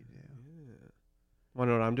yeah. Want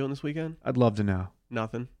to know what I'm doing this weekend? I'd love to know.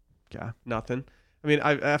 Nothing. Yeah. Nothing. I mean,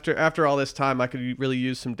 after all this time, I could really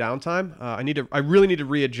use some downtime. I really need to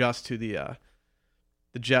readjust to the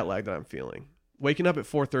jet lag that I'm feeling. Waking up at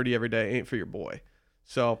 4:30 every day ain't for your boy.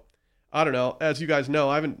 So I don't know. As you guys know,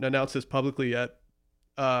 I haven't announced this publicly yet,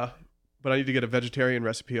 but I need to get a vegetarian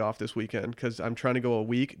recipe off this weekend because I'm trying to go a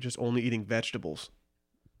week just only eating vegetables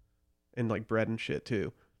and like bread and shit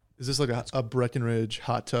too. Is this like a Breckenridge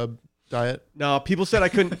hot tub diet? No, people said I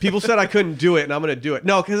couldn't. People said I couldn't do it, and I'm gonna do it.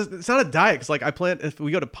 No, because it's not a diet. Because like I plan, if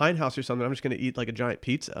we go to Pine House or something, I'm just gonna eat like a giant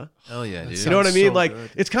pizza. Hell yeah, dude. You know what I mean? so Like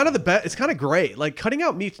good. it's kind of the best. It's kind of great. Like cutting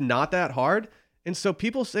out meat's not that hard, and so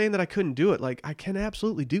people saying that I couldn't do it, like I can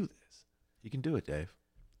absolutely do this. You can do it, Dave.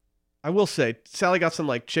 I will say, Sally got some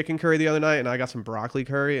like chicken curry the other night, and I got some broccoli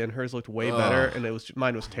curry, and hers looked way better, and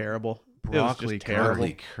mine was terrible. Broccoli it was just terrible.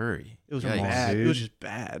 Broccoli curry. It was Yikes. bad. dude. It was just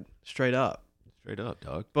bad, straight up. Straight up,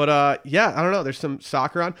 dog. But yeah, I don't know. There's some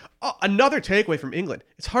soccer on. Oh, another takeaway from England: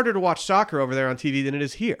 it's harder to watch soccer over there on TV than it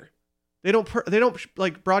is here. They don't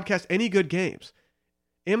like broadcast any good games.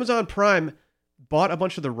 Amazon Prime bought a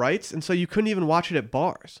bunch of the rights, and so you couldn't even watch it at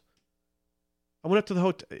bars. I went up to the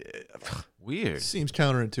hotel. Weird. Seems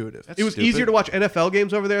counterintuitive. It was easier to watch NFL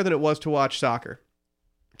games over there than it was to watch soccer.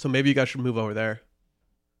 So maybe you guys should move over there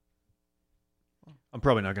I'm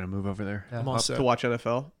probably not going to move over there. I'm all set. to watch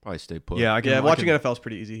NFL. Probably stay put. Yeah, I can. Yeah, I watching can- NFL is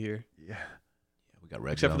pretty easy here, Yeah, We got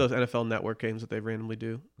red except zone. for those NFL Network games that they randomly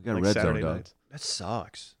do. We got like red Saturday zone, dog. nights. that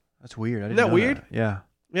sucks. That's weird. I Isn't didn't that know weird? Yeah.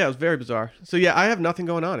 Yeah, it was very bizarre. So yeah, I have nothing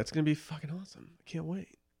going on. It's gonna be fucking awesome. I can't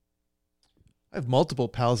wait. I have multiple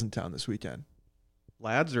pals in town this weekend.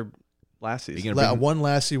 Lads or lassies? You gonna bring, One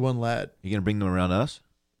lassie, one lad. you gonna bring them around us?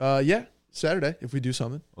 Yeah, Saturday if we do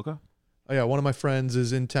something. Okay. Oh yeah, one of my friends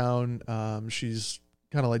is in town. She's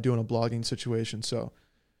kind of like doing a blogging situation, so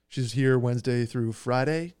she's here Wednesday through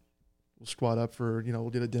Friday. We'll squat up for we'll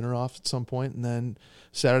get a dinner off at some point, and then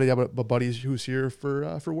Saturday I have a buddy who's here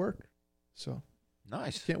for work. So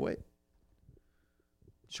Nice. can't wait.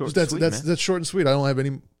 Short. That's and sweet, that's man. that's short and sweet. I don't have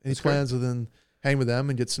any That's great. plans other than hang with them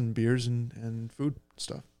and get some beers and food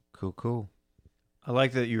stuff. Cool. I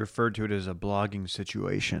like that you referred to it as a blogging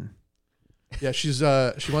situation. Yeah, she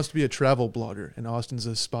wants to be a travel blogger, and Austin's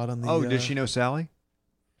a spot on the. Oh, does she know Sally?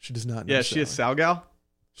 She does not know. Yeah, she is Sally. Sal gal.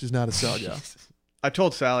 She's not a Sal gal. I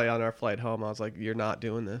told Sally on our flight home, I was like, "You're not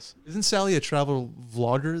doing this." Isn't Sally a travel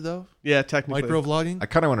vlogger though? Yeah, technically. Micro vlogging. I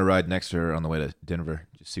kind of want to ride next to her on the way to Denver.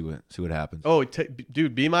 Just see what happens. Oh,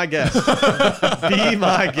 dude, be my guest. Be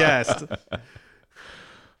my guest.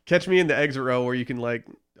 Catch me in the exit row where you can like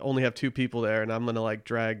only have 2 people there, and I'm gonna like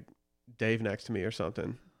drag Dave next to me or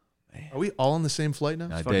something. Are we all on the same flight now?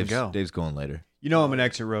 Nah, fucking go. Dave's going later. You know I'm an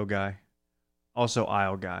exit row guy, also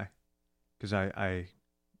aisle guy, because I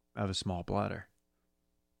have a small bladder.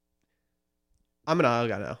 I'm an aisle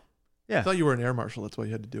guy now. I thought you were an air marshal. That's why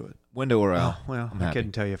you had to do it. Window or aisle. Oh, well, I'm I happy.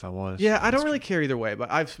 couldn't tell you if I was. Yeah, I don't really care either way, but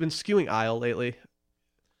I've been skewing aisle lately.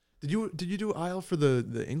 Did you do aisle for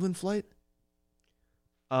the England flight?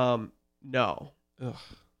 No. Ugh.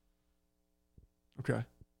 Okay.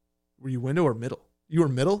 Were you window or middle? You were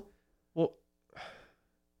middle. Well,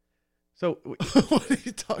 so What are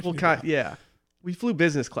you talking about? yeah, we flew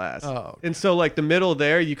business class. Oh, okay. And so like the middle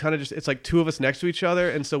there, you kind of just, it's like 2 of us next to each other.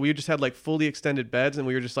 And so we just had like fully extended beds and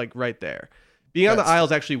we were just like right there. Being on the aisle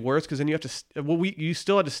is actually worse because then you have to, you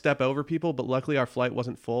still had to step over people, but luckily our flight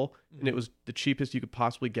wasn't full and it was the cheapest you could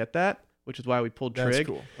possibly get that, which is why we pulled That's trig.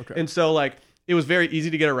 cool. Okay. And so like it was very easy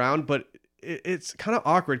to get around, but it's kind of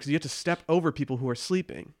awkward because you have to step over people who are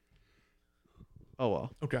sleeping. Oh,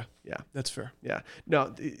 well. Okay. Yeah. That's fair. Yeah.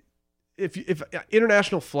 No, if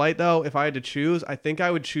international flight though, if I had to choose, I think I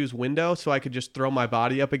would choose window so I could just throw my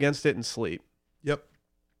body up against it and sleep. Yep.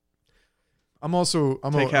 I'm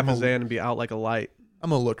Take half a a Xan and be out like a light.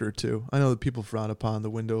 I'm a looker too. I know that people frown upon the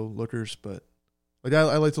window lookers, but like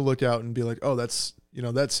I like to look out and be like, oh, that's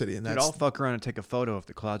that city, and Dude, that's I'll fuck around and take a photo if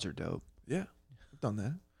the clouds are dope. yeah, I've done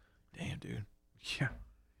that. Damn, dude. Yeah.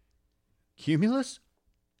 Cumulus?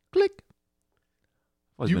 Click.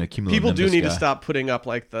 Always been a People do cumulonimbus need to guy. stop putting up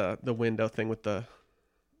like the window thing with the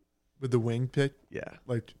With the wing pick, yeah.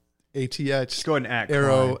 like ATX, Just go ahead and act.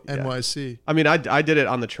 Arrow, Klein. Yeah. NYC. I mean, I did it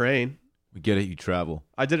on the train. We get it. You travel.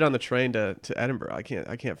 I did it on the train to Edinburgh. I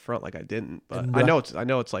can't front like I didn't, but And I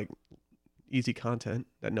know it's like easy content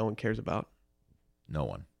that no one cares about. No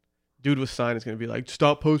one. Dude with sign is gonna be like,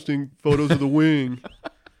 stop posting photos of the wing.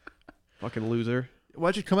 Fucking loser.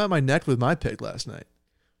 Why'd you come at my neck with my pick last night?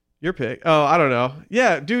 Your pick. Oh, I don't know.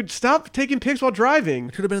 Yeah, dude, stop taking pics while I driving.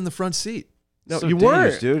 could have been in the front seat. No, So you dangerous,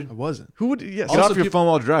 weren't. I dude. wasn't. Who would? Yes. Get Also, off your people- phone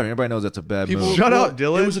while driving. Everybody knows that's a bad People move. Shut up,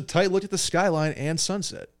 Dylan. It was a tight look at the skyline and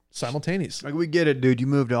sunset simultaneously. Like, we get it, dude. You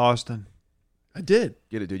moved to Austin. I did.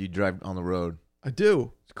 Get it, dude. You drive on the road. I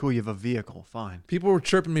do. It's cool. You have a vehicle. Fine. People were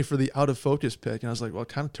chirping me for the out of focus pick, and I was like, well, it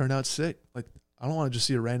kind of turned out sick. Like, I don't want to just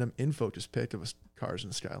see a random in focus pic of cars in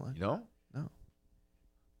the skyline. You know?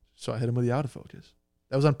 So I hit him with the out of focus.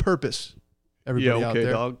 That was on purpose. Everybody Yeah, out okay,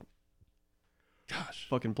 there. dog. Gosh,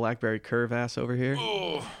 Fucking BlackBerry curve ass over here.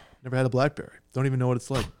 never had a BlackBerry. Don't even know what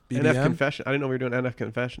it's like. NF BBM. confession. I didn't know we were doing NF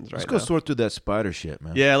confessions Let's right go now. sort through that spider shit,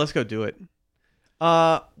 man. Yeah, let's go do it.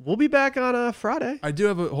 We'll be back on Friday. I do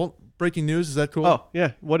have a whole breaking news. Is that cool? Oh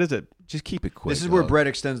yeah, what is it? Just keep it quick. This is where dog. Brett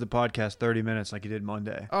extends the podcast 30 minutes like he did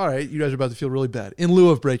Monday. All right, you guys are about to feel really bad. In lieu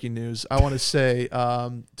of breaking news, I want to say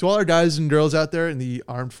to all our guys and girls out there in the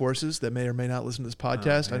armed forces that may or may not listen to this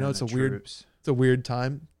podcast. Oh, I know man, it's a the weird, troops. it's a weird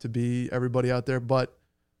time to be everybody out there, but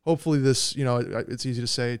hopefully this, it's easy to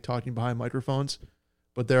say talking behind microphones,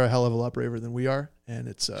 but they're a hell of a lot braver than we are, and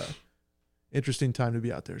it's interesting time to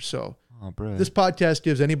be out there. So Oh, bro. this podcast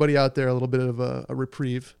gives anybody out there a little bit of a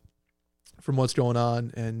reprieve from what's going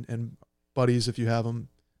on. And buddies, if you have them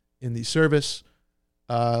in the service,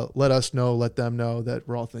 let us know, let them know that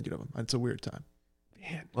we're all thinking of them. It's a weird time.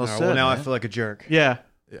 Man. Well All right, said, well, now I man. feel like a jerk. Yeah.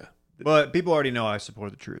 Yeah, But people already know I support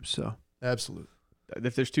the troops, so. absolutely.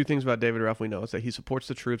 If there's two things about David Ruff we know, it's that he supports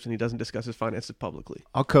the troops and he doesn't discuss his finances publicly.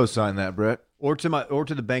 I'll co-sign that, Brett. Or to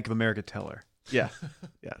the Bank of America teller. Yeah.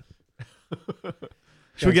 Yeah.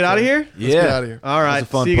 Should we get out of here? Let's get out of here. All right. That was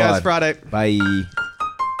a fun See you guys pod. Friday. Bye.